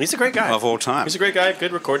He's a great guy. of all time. He's a great guy.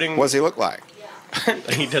 Good recording. What does he look like?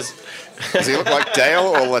 He does. Does he look like Dale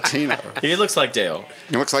or Latino? He looks like Dale.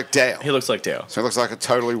 He looks like Dale. He looks like Dale. So he looks like a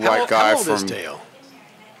totally white guy how old from. is Dale?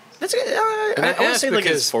 That's I want to say like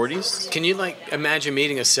in his 40s. Can you like imagine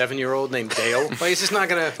meeting a 7-year-old named Dale? Like he's just not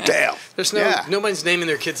gonna. Dale. There's nobody's naming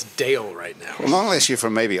their kids Dale right now. Well, not unless you're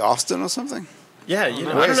from maybe Austin or something. Yeah, I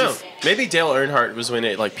don't know. Maybe Dale Earnhardt was when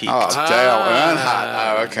it like peaked. Oh, Dale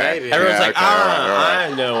Earnhardt. Oh, okay. Maybe. Everyone's like, okay, right.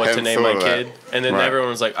 I know what Hadn't to name my thought of kid. that. And then Right. everyone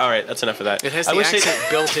was like, all right, that's enough of that. It has I the wish accent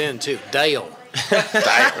built in too. Dale. Dale.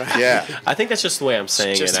 Yeah. I think that's just the way I'm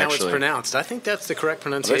saying Just it, how actually. it's pronounced. I think that's the correct I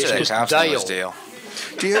bet you pronunciation. that It's cop's name was Dale.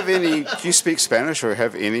 Dale. Do you speak Spanish or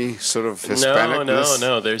have any sort of Hispanicness?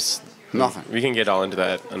 No. There's Nothing. We can get all into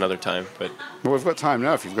that another time, but Well, we've got time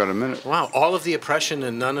now if you've got a minute. Wow, all of the oppression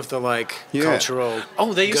and none of the cultural.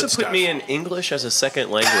 they used good to put stuff. me in English as a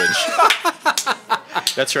second language.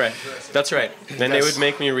 That's right. Then they would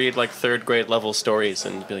make me read like 3rd grade level stories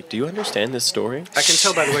and be like, "Do you understand this story?" I can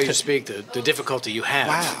tell by the way you speak the difficulty you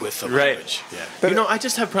have with the language. Yeah. But I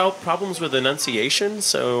just have problems with enunciation,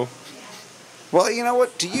 so. Well, you know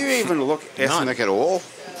what? Do you even look ethnic at all?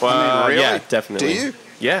 Well, really? yeah, definitely. Do you?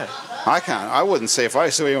 Yeah. I can't. I wouldn't say if I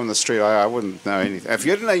saw you on the street, I wouldn't know anything. If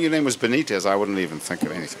you didn't know your name was Benitez, I wouldn't even think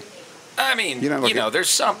of anything. I mean, there's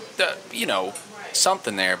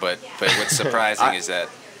something there, but what's surprising is that,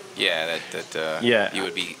 you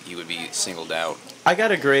would be singled out. I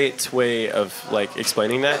got a great way of like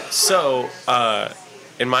explaining that. So,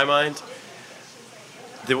 in my mind,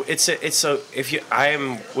 I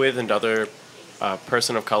am with another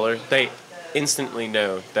person of color, they instantly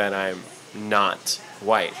know that I'm not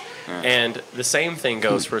white. And the same thing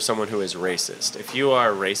goes for someone who is racist. If you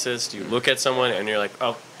are racist, you look at someone and you're like,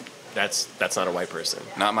 oh, that's not a white person.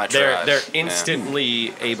 Not my tribe. They're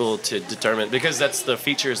instantly able to determine, because that's the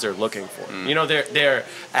features they're looking for. They're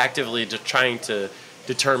actively trying to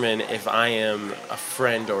determine if I am a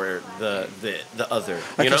friend or the other.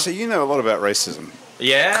 So you know a lot about racism.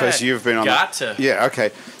 Yeah, because you've been on. to. Yeah.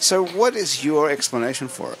 Okay. So what is your explanation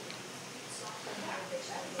for it?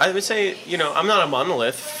 I would say, I'm not a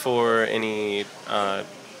monolith for any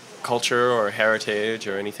culture or heritage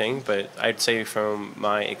or anything, but I'd say from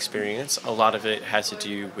my experience, a lot of it has to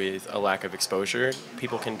do with a lack of exposure.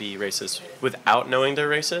 People can be racist without knowing they're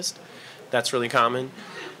racist. That's really common.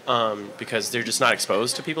 Because they're just not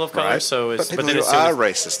exposed to people of color. Right. So but people who are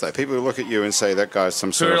racist, though, people who look at you and say that guy's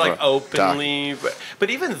some sort of like openly, but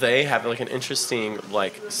even they have like an interesting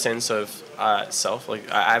like sense of self.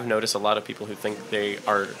 Like I've noticed a lot of people who think they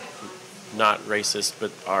are not racist but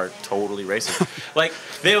are totally racist. Like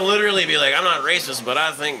they'll literally be like, I'm not racist, but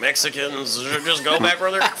I think Mexicans should just go back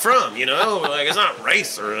where they're from, like it's not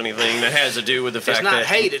race or anything that has to do with the fact that it's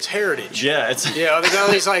not hate, it's heritage. Yeah, it's they got all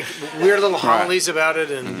these like weird little homilies about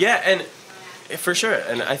it, and and for sure.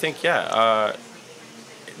 And I think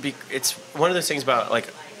it's one of those things about like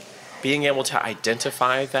being able to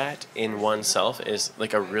identify that in oneself is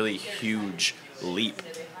like a really huge leap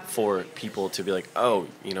for people to be like, oh,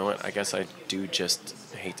 you know what, I guess I do just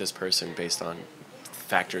hate this person based on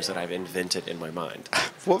factors that I've invented in my mind.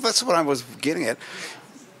 Well, that's what I was getting at.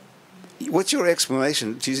 What's your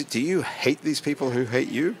explanation? Do you hate these people who hate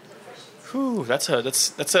you? Whew, that's a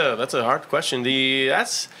hard question.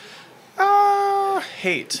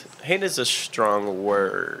 Hate. Hate is a strong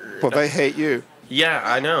word. Well, they hate you. Yeah,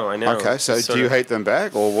 I know. Okay, so do you hate them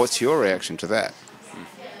back, or what's your reaction to that?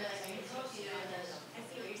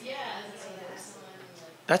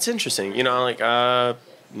 That's interesting. You know, like,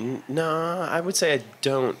 no, I would say I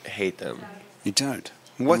don't hate them. You don't?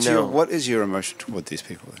 What is your emotion toward these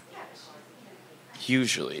people then?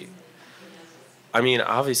 Usually. I mean,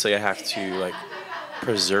 obviously I have to, like,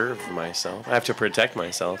 preserve myself. I have to protect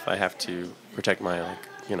myself. I have to protect my, like,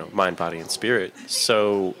 you know, mind, body, and spirit.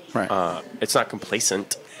 So right. It's not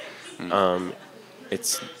complacent.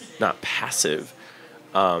 It's not passive.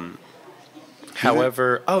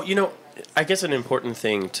 However, you know, I guess an important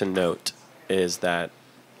thing to note is that,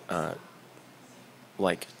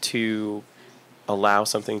 like, to allow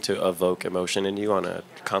something to evoke emotion in you on a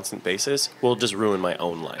constant basis will just ruin my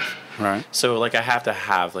own life. Right. So, like, I have to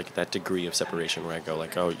have, like, that degree of separation where I go,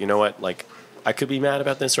 like, oh, you know what? Like, I could be mad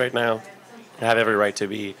about this right now. I have every right to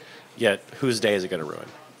be. Yet, whose day is it going to ruin?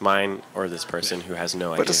 Mine or this person who has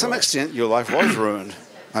no idea? But to some extent, your life was ruined.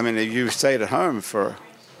 I mean, you stayed at home for...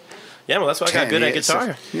 Yeah, well, that's why I got good at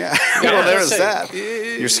guitar. Yeah. Well, there is that.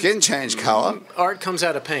 Your skin changed color. Art comes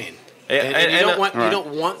out of pain. And you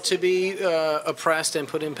don't want to be oppressed and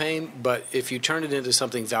put in pain, but if you turn it into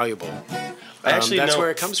something valuable, that's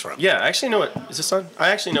where it comes from. Yeah, I actually know what is this song? I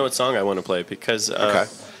actually know what song I want to play because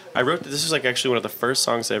I wrote this is like actually one of the first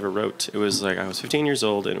songs I ever wrote. It was like I was 15 years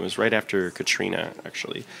old and it was right after Katrina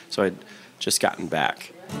actually, so I'd just gotten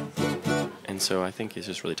back, and so I think it's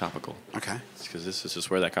just really topical. Okay, because this is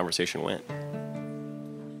just where that conversation went.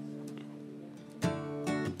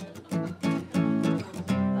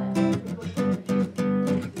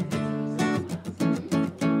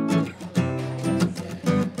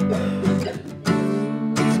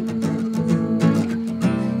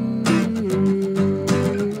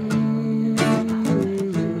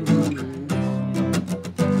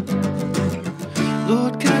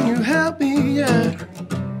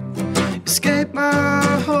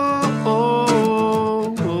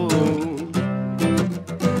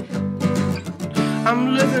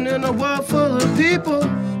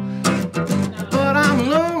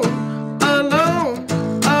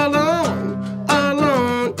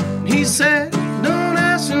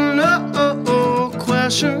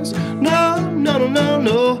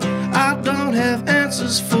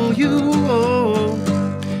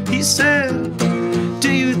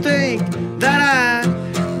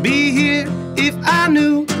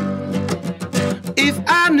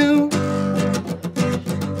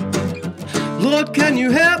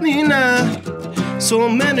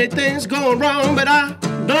 Things going wrong, but I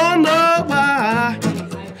don't know why.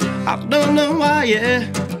 I don't know why,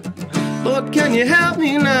 yeah. Lord, can you help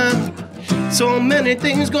me now? So many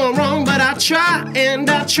things going wrong, but I try and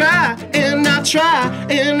I try and I try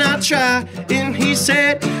and I try. And he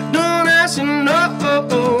said, don't ask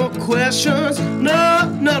no questions. No,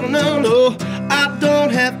 no, no, no. I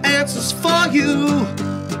don't have answers for you.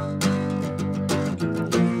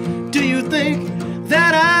 Do you think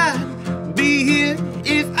that I'd be here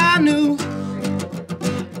if I knew,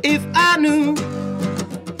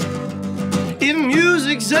 if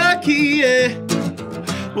music's a key, yeah,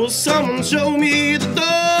 will someone show me the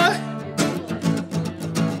door?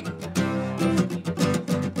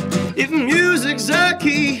 If music's a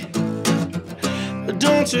key,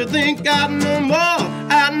 don't you think I know more,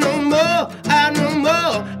 I know more, I know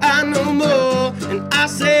more, I know more? And I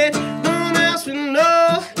said, don't ask me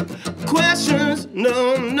no questions,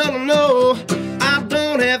 no, no, no. I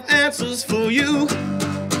don't have answers for you.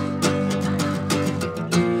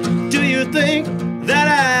 Do you think that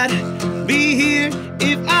I'd be here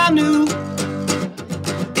if I knew?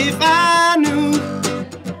 If I knew.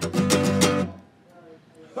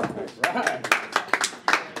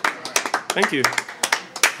 Thank you.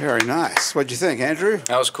 Very nice. What'd you think, Andrew?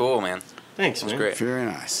 That was cool, man. Thanks, man. It was great. Very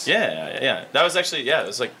nice. Yeah. That was actually, it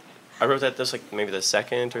was like, I wrote that, that's like maybe the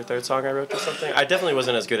second or third song I wrote or something. I definitely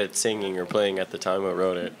wasn't as good at singing or playing at the time I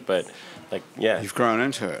wrote it, but like, yeah. You've grown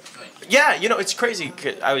into it. Yeah, you know, it's crazy.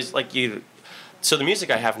 I was like, so the music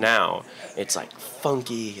I have now, it's like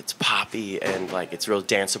funky, it's poppy, and like it's real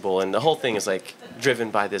danceable, and the whole thing is like driven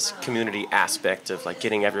by this community aspect of like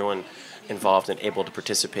getting everyone involved and able to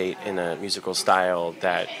participate in a musical style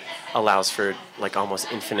that allows for like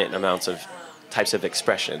almost infinite amounts of types of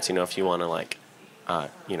expressions. You know, if you want to like,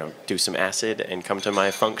 do some acid and come to my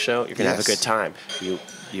funk show, you're gonna have a good time.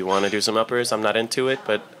 You want to do some uppers? I'm not into it,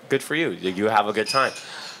 but good for you. You have a good time.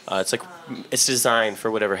 It's designed for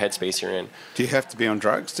whatever headspace you're in. Do you have to be on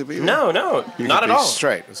drugs to be there? No, You not could at be all.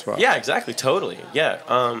 Straight as well. Yeah, exactly, totally. Yeah,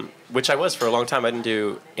 which I was for a long time. I didn't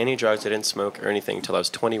do any drugs. I didn't smoke or anything until I was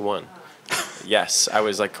 21. Yes, I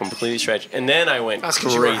was like completely stretched, and then I went That's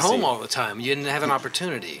crazy. because you were home all the time. You didn't have an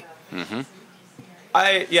opportunity. Mm-hmm.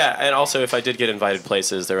 And also if I did get invited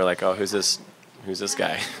places, they were like, "Oh, who's this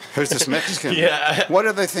guy?" Who's this Mexican? Yeah. What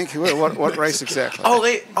did they think you were? What race exactly?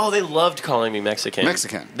 They loved calling me Mexican.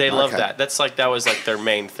 Mexican. They loved Okay. that. That was like their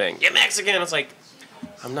main thing. You're Mexican. I was like,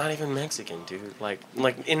 I'm not even Mexican, dude.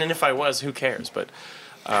 And if I was, who cares? But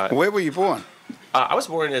Where were you born? I was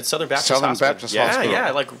born at Southern Baptist Southern Hospital. Baptist Hospital.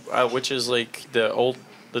 Yeah, which is like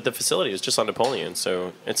the facility is just on Napoleon,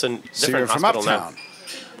 so it's a different So you're from hospital uptown. now.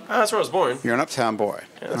 That's where I was born. You're an uptown boy.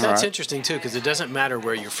 But All that's right. interesting too, because it doesn't matter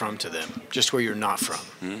where you're from to them, just where you're not from.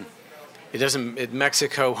 Mm. It doesn't.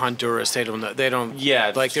 Mexico, Honduras, they don't. They don't.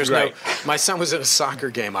 Yeah, like there's right. no. My son was at a soccer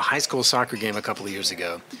game, a high school soccer game, a couple of years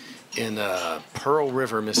ago, in Pearl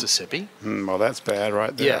River, Mississippi. Well, that's bad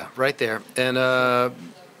right there. Yeah, right there. And at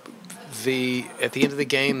the end of the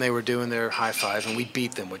game, they were doing their high five, and we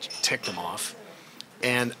beat them, which ticked them off.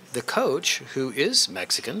 And the coach, who is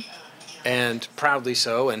Mexican, and proudly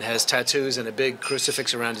so, and has tattoos and a big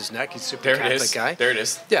crucifix around his neck. He's a super Catholic guy. There it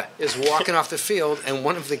is. Yeah, is walking off the field, and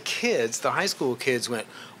one of the kids, the high school kids, went,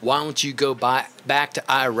 "Why don't you go back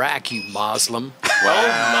to Iraq, you Muslim?" Oh my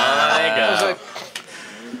I was God.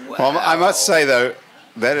 like, Well, I must say though,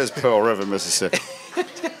 that is Pearl River, Mississippi.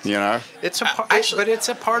 You know. it's a part, but it's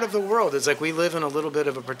a part of the world. It's like we live in a little bit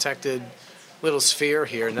of a protected little sphere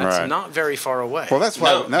here, and that's Right. not very far away. Well, that's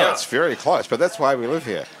why. No. It's very close, but that's why we live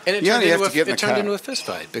here. And it you turned, only have into to get in the it turned car. into a fist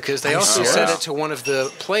fight because they Are you also serious? said it to one of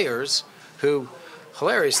the players who,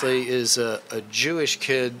 hilariously, is a Jewish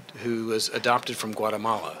kid who was adopted from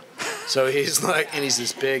Guatemala. So he's like, and he's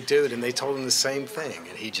this big dude, and they told him the same thing,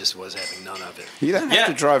 and he just was having none of it. You don't have Yeah.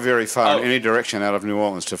 to drive very far in Oh. any direction out of New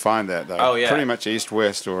Orleans to find that, though. Oh, yeah. Pretty much east,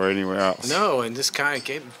 west, or anywhere else. No, and this guy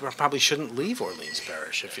probably shouldn't leave Orleans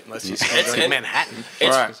Parish unless he's It's- going to and- Manhattan.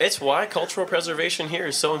 Right. It's why cultural preservation here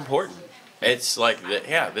is so important. It's like,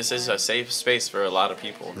 this is a safe space for a lot of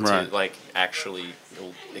people Right. to like actually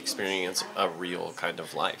experience a real kind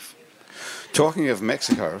of life. Talking of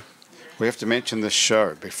Mexico, we have to mention this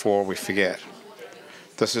show before we forget.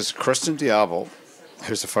 This is Kristen Diablo,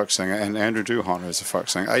 who's a folk singer, and Andrew Duhon, who's a folk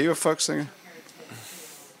singer. Are you a folk singer?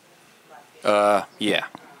 Yeah.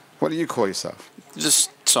 What do you call yourself?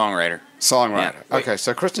 Just songwriter. Songwriter. Yeah. Okay,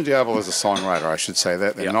 so Kristen Diablo is a songwriter, I should say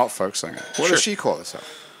that, and Yeah. not folk singer. What Sure. does she call herself?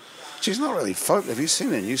 She's not really folk. Have you seen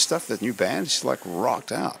the new stuff, the new band? She's like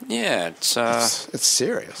rocked out. Yeah, it's It's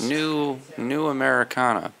serious. new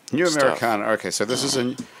Americana. New stuff. Americana. Okay, so this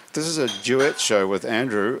is a duet show with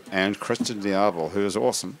Andrew and Kristen Diablo, who is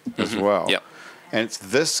awesome as well. Yep. And it's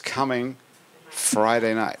this coming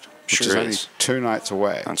Friday night, which Sure is only is. 2 nights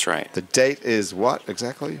away. That's right. The date is what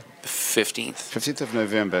exactly? The 15th. 15th of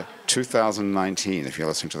November, 2019, if you're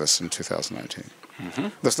listening to this in 2019. Mm-hmm.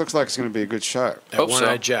 This looks like it's going to be a good show. At Hope so.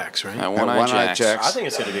 One-Eyed Jacks, right? One Eye One-Eyed Jacks. Jacks. I think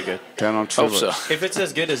it's going to be good. Down on Hope Toulouse. so. If it's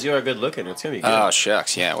as good as you're good looking, it's going to be good. Oh,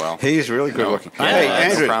 shucks. Yeah, well. He's really good looking. Yeah, Hey, no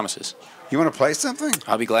Andrew, promises. you want to play something?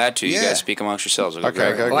 I'll be glad to. You Yeah. guys speak amongst yourselves. It'll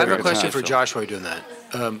Okay, go go. Well, I have a Good question time. for Josh while you're doing that.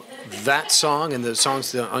 That song and the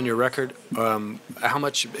songs on your record, how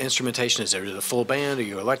much instrumentation is there? Is it a full band? Are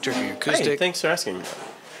you electric? Are you acoustic? Hey, thanks for asking.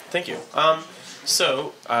 Thank you.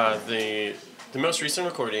 The most recent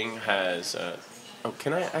recording has.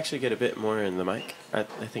 Can I actually get a bit more in the mic? I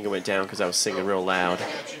think it went down because I was singing real loud.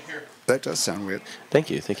 That does sound weird.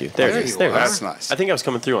 Thank you. There There it you is. There are. it That's is. nice. I think I was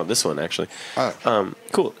coming through on this one actually. Oh.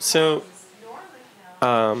 Cool. So,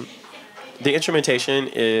 the instrumentation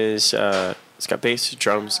is it's got bass,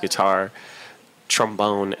 drums, guitar,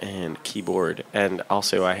 trombone, and keyboard, and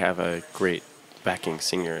also I have a great backing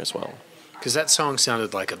singer as well. Because that song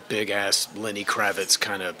sounded like a big-ass Lenny Kravitz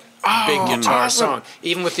kind of big guitar song,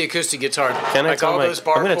 even with the acoustic guitar. Can I like tell all my? those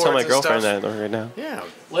bar I'm going to tell my chords and girlfriend stuff. that right now. Yeah.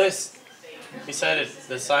 Liz, he said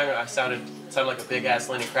the song I sounded like a big ass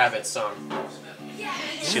Lenny Kravitz song.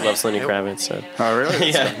 She loves Lenny Kravitz, so. Oh, really?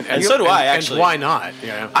 Yeah, and so do I actually. And why not?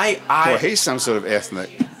 Yeah. I Well, he's some sort of ethnic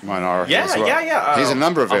minority yeah, as well. yeah. He's a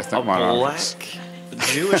number of ethnic a minorities. black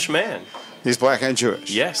Jewish man. He's black and Jewish.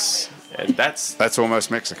 Yes, and that's That's almost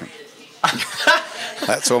Mexican.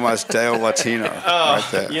 That's almost Dale Latino right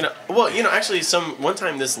there. actually one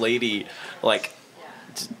time this lady like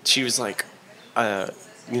she was like, I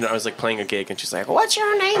was like playing a gig, and she's like, "What's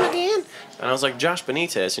your name again?" And I was like, "Josh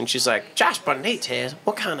Benitez." And she's like, "Josh Benitez?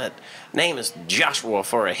 What kind of name is Joshua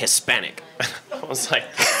for a Hispanic?" I was like,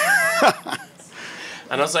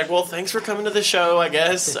 and I was like, "Well, thanks for coming to the show. I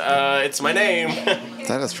guess it's my name."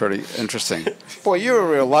 That is pretty interesting. Boy, you're a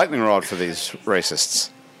real lightning rod for these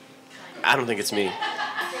racists. I don't think it's me.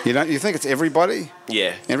 You don't? You think it's everybody?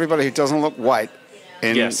 Yeah. Everybody who doesn't look white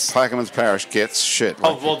in Plaquemines Parish gets shit.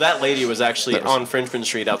 Oh, well, that lady was actually on Frenchman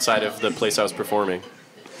Street outside of the place I was performing.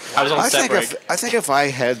 I was on set break. I think if I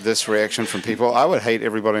had this reaction from people, I would hate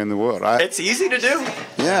everybody in the world. It's easy to do.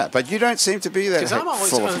 Yeah, but you don't seem to be that. Because I'm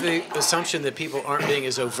always under the assumption that people aren't being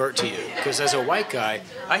as overt to you. Because as a white guy,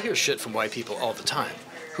 I hear shit from white people all the time,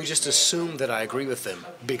 who just assume that I agree with them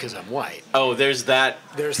because I'm white. Oh, there's that.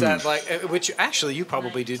 There's that, like, which actually you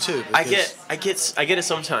probably do too. I get it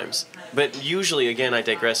sometimes, but usually, again, I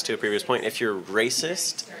digress to a previous point. If you're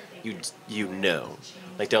racist, you know,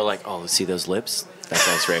 like they're like, "Oh, see those lips? That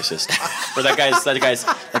guy's racist," or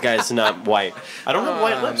that guy's not white. I don't have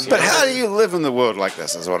white lips. But how do you live in the world like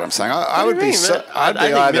this? Is what I'm saying. I'd be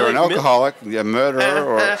either an alcoholic, a murderer,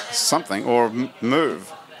 or something, or move.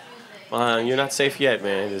 You're not safe yet,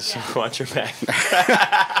 man. Just watch your back.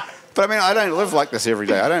 But I mean, I don't live like this every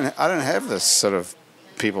day. I don't have this sort of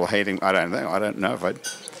people hating. I don't know if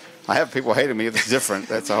I have people hating me. It's different.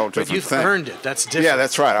 That's a whole different thing. But you've earned it. That's different. Yeah,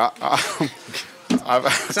 that's right.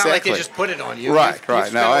 It's not like they just put it on you. Right.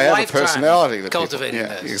 Now I have a personality that cultivating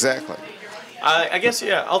people, this. Exactly. I guess,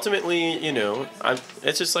 yeah. Ultimately,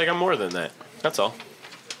 it's just like I'm more than that. That's all.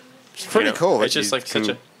 It's pretty cool. It's just like such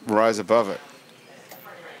a rise above it.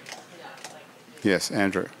 Yes,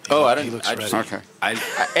 Andrew. Oh, okay.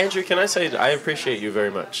 Andrew, can I say I appreciate you very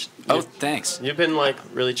much? Thanks. You've been like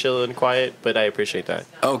really chill and quiet, but I appreciate that.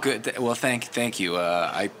 Oh, good. Well, thank you.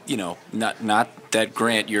 Not that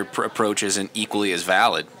Grant, your approach isn't equally as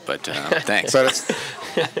valid, but thanks. But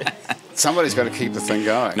somebody's got to keep the thing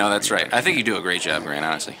going. No, that's right. I think you do a great job, Grant.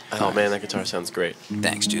 Honestly. Oh man, that guitar sounds great.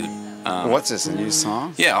 Thanks, dude. What's this? A new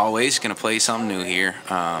song? Yeah, always gonna play something new here.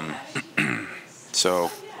 So.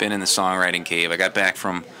 Been in the songwriting cave. I got back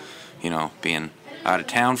from, being out of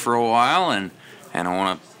town for a while, and I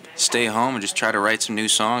want to stay home and just try to write some new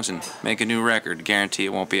songs and make a new record. Guarantee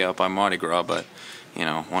it won't be out by Mardi Gras, but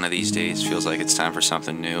one of these days feels like it's time for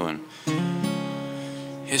something new. And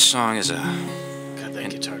his song is that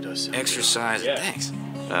guitar does sound exercise. Yeah. Thanks.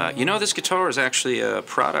 This guitar is actually a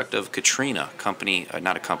product of Katrina, a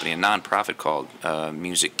nonprofit called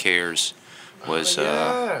Music Cares.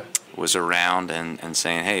 Was around and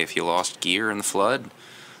saying, hey, if you lost gear in the flood,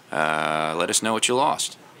 let us know what you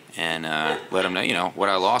lost. And let them know, what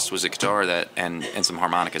I lost was a guitar and some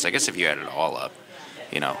harmonicas. I guess if you add it all up,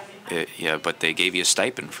 but they gave you a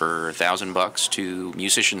stipend for $1,000 to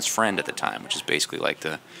Musician's Friend at the time, which is basically like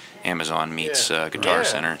the Amazon meets Guitar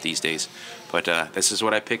Center these days. But this is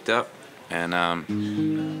what I picked up,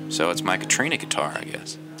 and so it's my Katrina guitar, I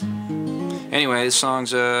guess. Anyway, this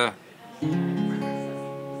song's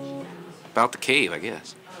about the cave, I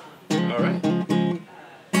guess. All right.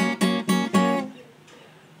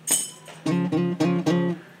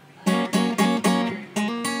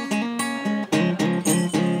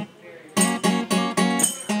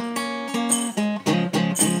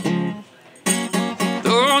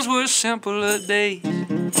 Those were simpler days.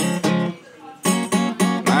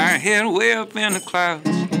 My head way up in the clouds.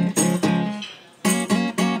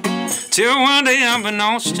 Till one day,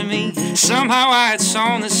 unbeknownst to me, somehow I had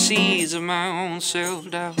sown the seeds of my own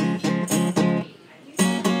self-doubt.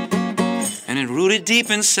 And it rooted deep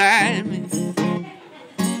inside me.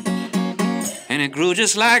 And it grew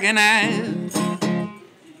just like an knife.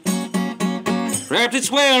 Wrapped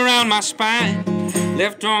its way around my spine,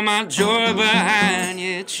 left all my joy behind.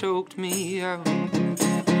 Yeah, it choked me out.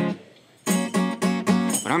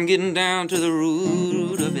 But I'm getting down to the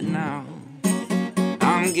root of it now.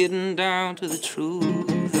 I'm getting down to the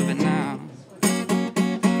truth of it now.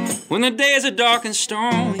 When the days are dark and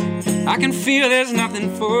stormy, I can feel there's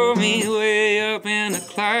nothing for me way up in the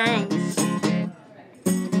clouds.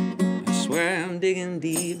 I swear I'm digging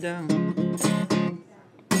deep down.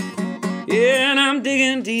 Yeah, and I'm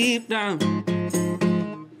digging deep down.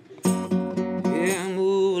 Yeah,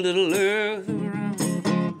 move a little earth around.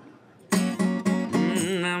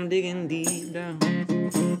 I'm digging deep down.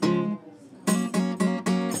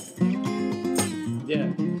 Yeah.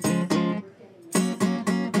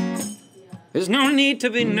 There's no need to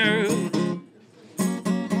be nervous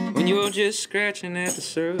when you're just scratching at the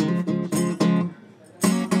surface.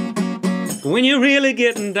 But when you're really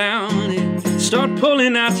getting down and start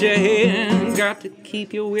pulling out your head, got to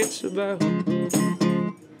keep your wits about.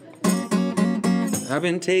 I've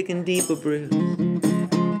been taking deeper breaths.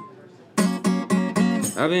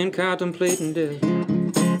 I've been contemplating death.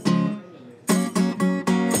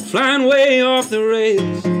 Flying way off the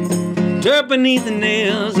rails, dirt beneath the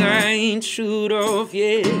nails, I ain't shoot off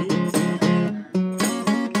yet.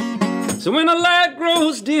 So when the light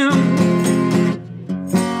grows dim,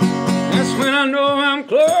 that's when I know I'm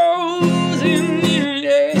closing in,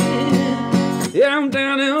 yeah. Yeah, I'm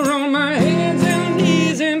down there on my hands and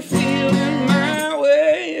knees and feeling my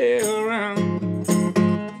way around.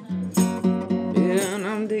 Yeah, and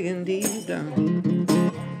I'm digging deep down.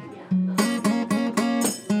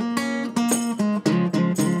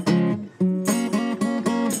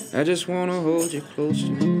 I just wanna hold you close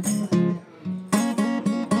to me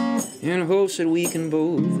in hopes that we can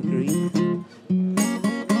both agree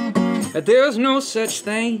that there's no such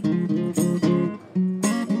thing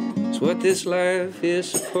as what this life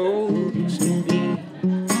is supposed to be.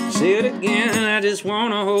 Say it again, I just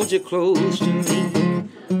wanna hold you close to me,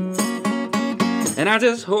 and I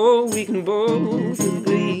just hope we can both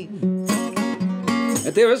agree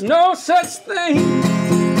that there is no such thing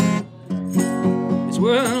as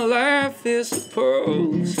what life is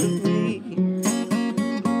supposed to be.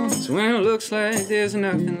 So when it looks like there's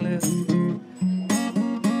nothing left,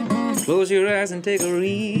 close your eyes and take a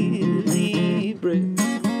real deep breath.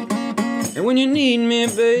 And when you need me,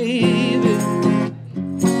 baby,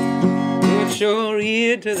 put your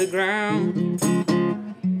ear to the ground.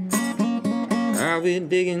 I'll be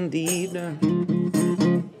digging deep down,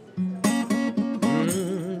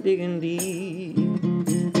 digging deep.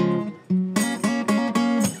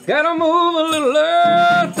 Gotta move a little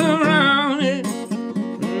earth around it,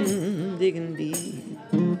 digging deep.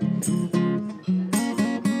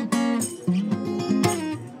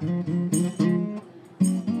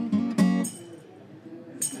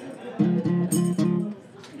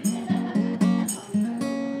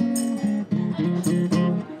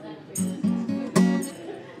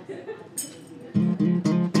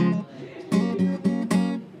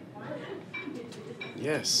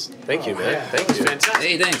 Yes. Thank you, man. Thank you. Fantastic.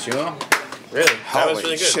 Hey, thanks, y'all. Really? That was Holy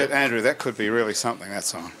really good. shit, Andrew, that could be really something, that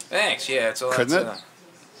song. Thanks. Yeah, it's all. Couldn't it?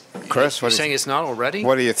 Chris, You're saying it's not already?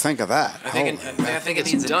 What do you think of that? I think it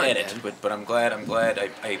needs an edit, but I'm glad.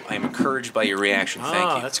 I'm encouraged by your reaction.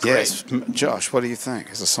 Thank you. That's great. Yes, Josh, what do you think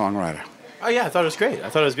as a songwriter? Oh yeah, I thought it was great. I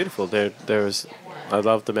thought it was beautiful. There was, I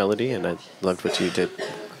loved the melody, and I loved what you did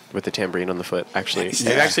with the tambourine on the foot. Actually, it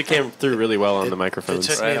actually came through really well on the microphones.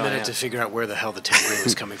 It took me a minute to figure out where the hell the tambourine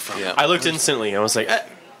was coming from. I looked instantly. I was like,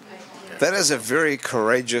 That is a very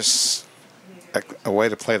courageous a way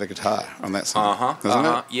to play the guitar on that song, isn't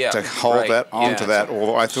it? Yeah. To hold that onto that.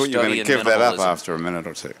 Although I thought you were going to give that up minimalism. after a minute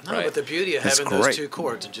or two. No, but the beauty of That's having great. those two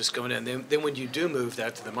chords and just going in, then when you do move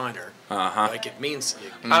that to the minor, like it means.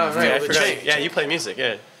 oh right, I the forgot. change. Yeah, you play music.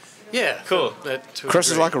 Yeah. Yeah. Cool. Chris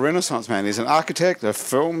is like a Renaissance man. He's an architect, a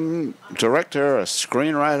film director, a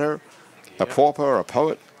screenwriter, a pauper, a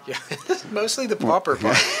poet. Yeah, mostly the pauper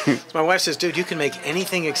part. My wife says, "Dude, you can make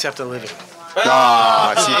anything except a living."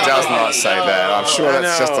 Ah, she does not say that. I'm sure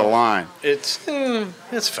that's just a line. It's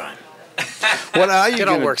fine. What are you? It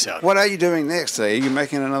all works out. What are you doing next? Are you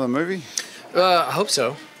making another movie? I hope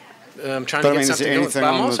so. I'm trying to get something going. But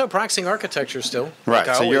I'm also practicing architecture still. Right,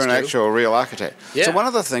 like so you're an always do. actual real architect. Yeah. So one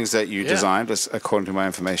of the things that you designed, according to my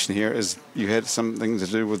information here, is you had something to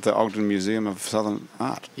do with the Ogden Museum of Southern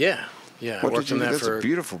Art. Yeah. Yeah, What I worked did you on do? that That's a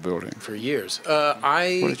beautiful building. for years. What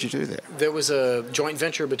did you do there? There was a joint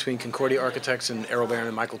venture between Concordia Architects and Errol Barron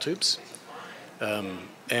and Michael Toops.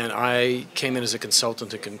 And I came in as a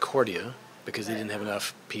consultant to Concordia because they didn't have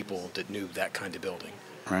enough people that knew that kind of building.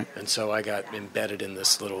 Right. And so I got embedded in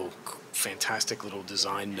this little fantastic little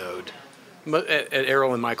design node at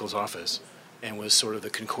Errol and Michael's office and was sort of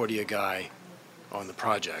the Concordia guy on the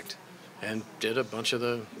project and did a bunch of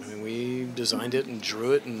we designed it and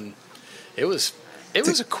drew it, and it was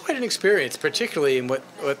quite an experience, particularly in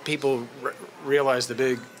what people realize the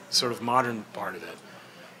big sort of modern part of it.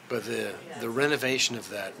 But the renovation of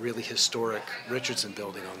that really historic Richardson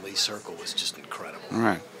building on Lee Circle was just incredible.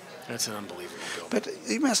 Right. That's an unbelievable building. But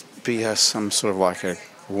you must be some sort of like a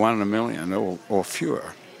 1 in a million or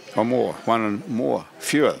fewer, or more,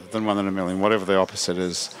 fewer than 1 in a million, whatever the opposite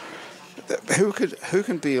is. Who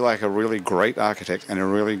can be like a really great architect and a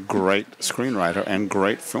really great screenwriter and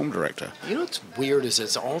great film director? You know what's weird is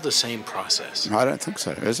it's all the same process. I don't think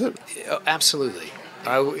so. Is it? Absolutely.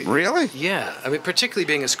 Really? Yeah. I mean, particularly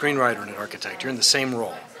being a screenwriter and an architect, you're in the same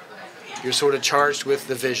role. You're sort of charged with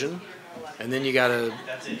the vision, and then you got to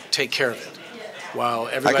take care of it. while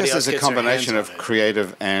everybody I guess else there's a gets their combination hands of on it.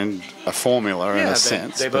 creative and a formula in a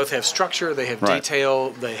sense. They both have structure, they have Right.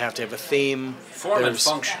 detail, they have to have a theme. Form and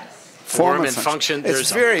function. Form and function. It's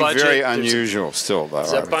There's very, a budget. very There's unusual still, though.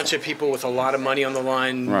 There's a bunch of people with a lot of money on the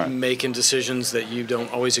line Right. making decisions that you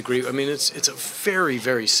don't always agree. I mean, it's a very,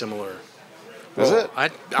 very similar. Is it? I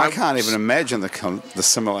can't even imagine the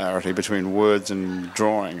similarity between words and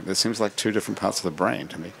drawing. It seems like two different parts of the brain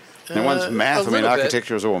to me. And one's math. a I mean, little bit.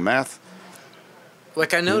 architecture is all math.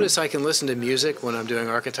 Like, I notice I can listen to music when I'm doing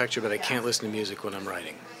architecture, but I can't listen to music when I'm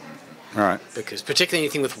writing. All right. Because particularly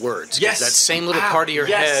anything with words. 'cause Yes. That same little part of your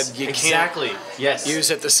head you exactly. can't Yes.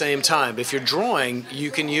 use at the same time. If you're drawing, you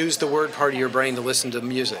can use the word part of your brain to listen to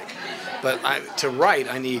music. But to write,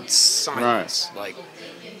 I need silence. Like,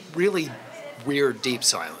 really weird, deep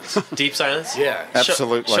silence. Deep silence. Yeah.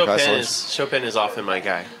 Absolute, like isolation. Chopin is often my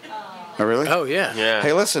guy. Oh, really? Oh, yeah. Yeah.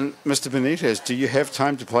 Hey, listen, Mr. Benitez, do you have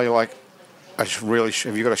time to play like a really?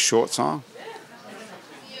 Have you got a short song?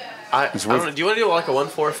 I don't know. Do you want to do like a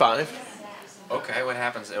 1-4-5? Okay, what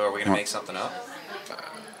happens? Are we going to make something up?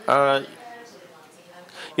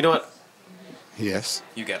 You know what? Yes.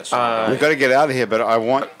 You got a song. We've got to get out of here, but I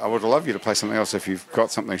would love you to play something else if you've got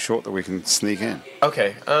something short that we can sneak in.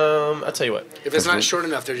 Okay. I'll tell you what. If it's not short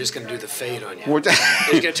enough, they're just going to do the fade on you. We're They're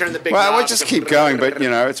going to turn the big well, knob we'll just keep going, but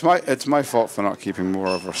it's my fault for not keeping more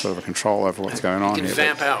of a sort of a control over what's going on You can here.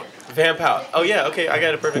 vamp out. Vamp out. Oh yeah. Okay. I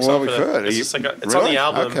got a perfect Well, song we for that. could. It's, just like it's on Really? the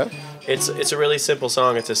album. Okay. It's a really simple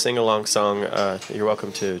song. It's a sing-along song. You're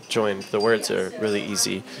welcome to join. The words are really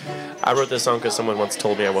easy. I wrote this song because someone once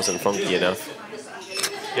told me I wasn't funky enough.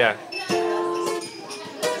 Yeah.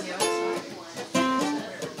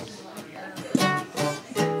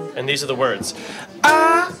 And these are the words.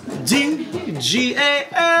 I-D-G-A-F.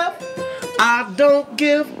 I don't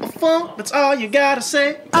give a funk. That's all you gotta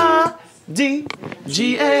say. I-D-G-A-F.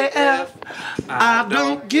 I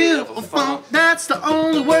don't give a funk. That's the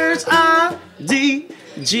only words. I-D-G-A-F.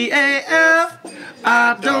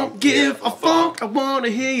 I don't give a funk. I wanna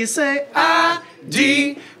hear you say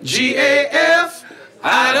I-D-G-A-F.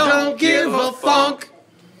 I don't give a funk.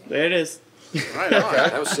 There it is. Right on.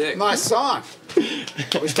 That was sick. Nice song.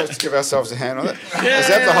 Are we supposed to give ourselves a hand on it? Is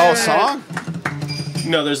that the whole song?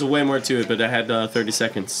 No, there's way more to it, but I had 30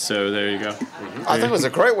 seconds, so there you go. I think it was a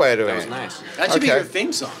great way to That was end. nice. That should be Okay. your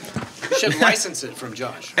theme song. You should license it from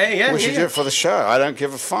Josh. Hey, yeah, We should do it for the show. I don't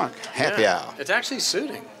give a funk. Happy hour. It's actually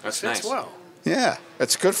suiting. That's Fits nice. well. Yeah,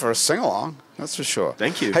 it's good for a sing-along. That's for sure.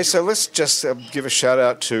 Thank you. Hey, so let's just give a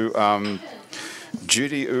shout-out to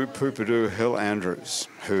Judy Poopadoo Hill Andrews,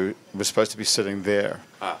 who was supposed to be sitting there.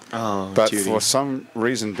 Oh, But Judy. for some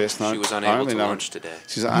reason, best known, She was unable only to known- launch today.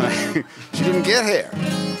 She didn't get here.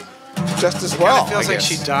 Just as well. It feels I like guess.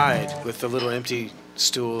 she died with the little empty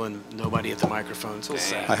stool and nobody at the microphone. It's a little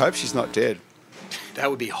sad. I hope she's not dead. That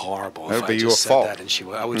would be horrible. That would if be I your just said fault. That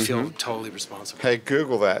and I would feel totally responsible. Hey,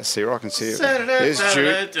 Google that. See, I can see it. Saturday, Is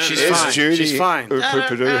She's fine. Judy She's fine.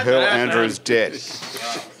 Poopadoo Hill Andrews dead?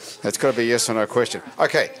 That's got to be a yes or no question.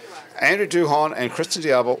 Okay. Andrew Duhon and Kristen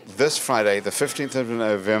Diablo this Friday, the 15th of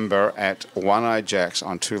November at One Eye Jacks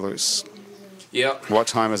on Toulouse. Yep. What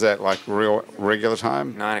time is that? Like regular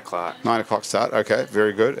time? 9 o'clock. 9 o'clock start. Okay,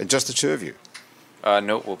 very good. And just the two of you.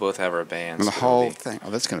 Nope, we'll both have our bands. And the It'll whole be thing. Oh,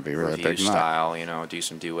 that's going to be really a review big night. style, do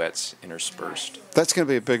some duets interspersed. That's going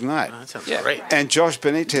to be a big night. That sounds Yeah. great. And Josh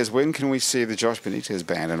Benitez, when can we see the Josh Benitez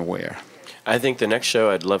band and where? I think the next show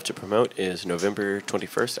I'd love to promote is November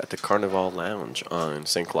 21st at the Carnival Lounge on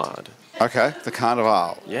St. Claude. Okay, the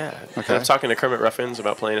Carnival. Yeah. Okay. I'm talking to Kermit Ruffins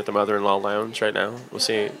about playing at the Mother-in-Law Lounge right now. We'll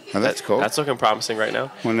see. Oh, that's cool. That's looking promising right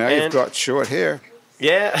now. Well, now And- you've got short hair.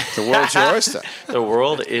 Yeah. The world's your oyster. The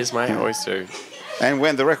world is my oyster. And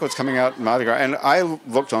when the record's coming out in Mardi Gras, and I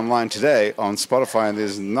looked online today on Spotify, and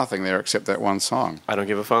there's nothing there except that one song. I don't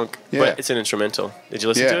give a funk. Yeah. But it's an instrumental. Did you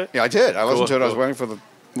listen to it? Yeah, I did. I listened to it. I was cool. waiting for the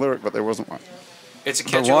lyric, but there wasn't one. It's a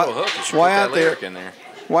But catchy why- little hook. You should why put that aren't there- lyric in there.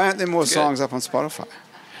 Why aren't there more Good. songs up on Spotify?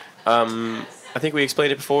 I think we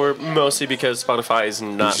explained it before, mostly because Spotify is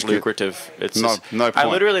not Just get- lucrative. It's No- just, no I point.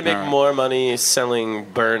 literally make All right. more money selling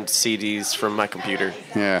burned CDs from my computer.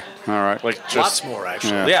 Yeah, all right. Like just Lots more,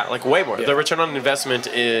 actually. Yeah. Yeah, like way more. Yeah. The return on investment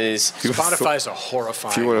is Spotify's a If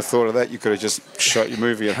horrifying. you would have thought of that, you could have just shot your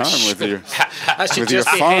movie at home with your. I should with your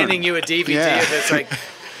just be phone. handing you a DVD Yeah. that's like,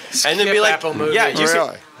 and then skip be like, Apple movie. yeah, you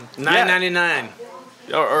Really? $9.99.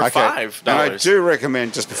 or $5. And I do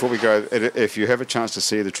recommend, just before we go, if you have a chance to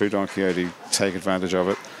see the True Don Quixote, take advantage of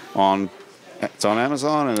it. It's on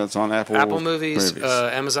Amazon and it's on Apple Apple Movies,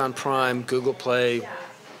 Amazon Prime, Google Play,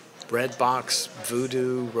 Redbox,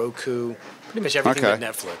 Vudu, Roku, pretty much everything but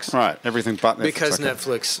Netflix. Right, everything but Netflix. Because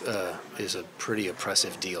Netflix is a pretty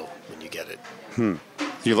oppressive deal when you get it.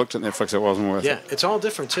 You looked at Netflix, it wasn't worth it. Yeah, it's all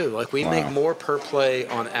different too. Like we make more per play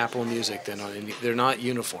on Apple Music than on any. They're not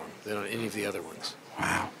uniform than on any of the other ones.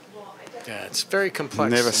 Wow. Yeah, it's very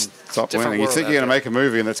complex. Never stop winning. You think you're going to make a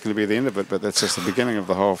movie and that's going to be the end of it, but that's just the beginning of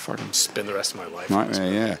the whole fucking... Spend the rest of my life.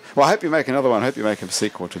 Nightmare, yeah. Well, I hope you make another one. I hope you make a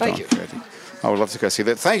sequel to Don Quixote. I would love to go see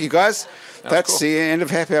that. Thank you, guys. That's the end of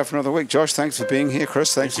Happy Hour for another week. Josh, thanks for being here.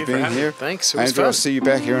 Chris, thanks for being here. Thanks. It was Andrew, I'll see you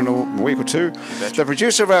back here in a week or two. The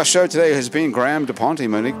producer of our show today has been Graham DePonte.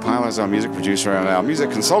 Monique Pyle is our music producer, and our music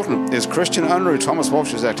consultant is Christian Unruh. Thomas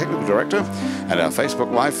Walsh is our technical director, and our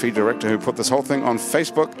Facebook live feed director who put this whole thing on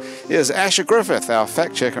Facebook is Asher Griffith. Our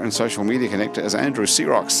fact checker and social media connector is Andrew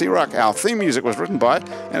Searock. Searock, our theme music was written by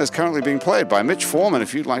and is currently being played by Mitch Foreman.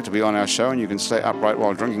 If you'd like to be on our show and you can stay upright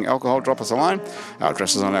while drinking alcohol, drop us a line. Our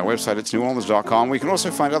address is on our website. It's neworleans.com. We can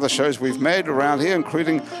also find other shows we've made around here,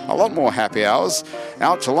 including a lot more happy hours.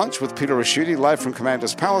 Out to Lunch with Peter Raschuti, live from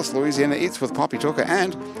Commander's Palace, Louisiana Eats with Poppy Tucker,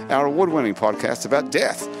 and our award-winning podcast about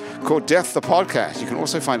death called Death the Podcast. You can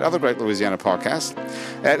also find other great Louisiana podcasts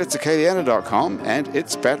at itsacadiana.com and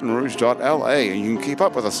itsbatonrouge.la. And you can keep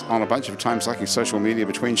up with us on a bunch of time-sucking social media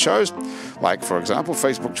between shows, like, for example,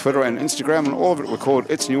 Facebook, Twitter, and Instagram, and all of it we're called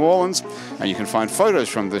It's New Orleans. And you can find photos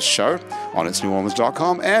from this show on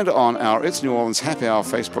itsneworleans.com and on our It's New Orleans Happy Hour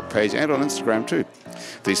Facebook page and on Instagram too.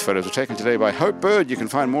 These photos were taken today by Hope Bird. You can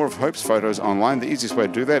find more of Hope's photos online. The easiest way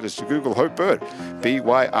to do that is to Google Hope Bird,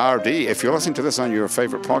 B-Y-R-D. If you're listening to this on your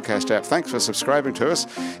favorite podcast app, thanks for subscribing to us.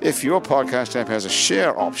 If your podcast app has a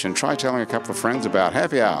share option, try telling a couple of friends about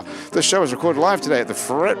Happy Hour. This show is recorded live today at the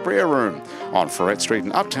Ferret Beer Room on Ferret Street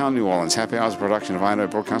in Uptown New Orleans. Happy Hour is a production of INO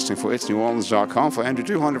Broadcasting for itsneworleans.com. For Andrew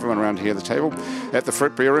Duhon, everyone around here at the table at the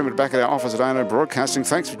Ferret Beer Room at the back of our office at INO Broadcasting.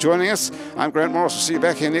 Thanks for joining us. I'm Grant Morris. We'll see you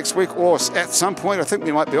back here next week, or at some point. I think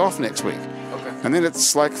we might be off next week. Okay. And then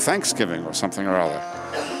it's like Thanksgiving or something or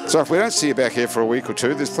other. So if we don't see you back here for a week or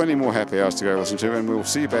two, there's plenty more happy hours to go listen to, and we'll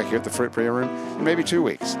see you back here at the Ferret Beer Room in maybe 2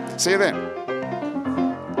 weeks. See you then.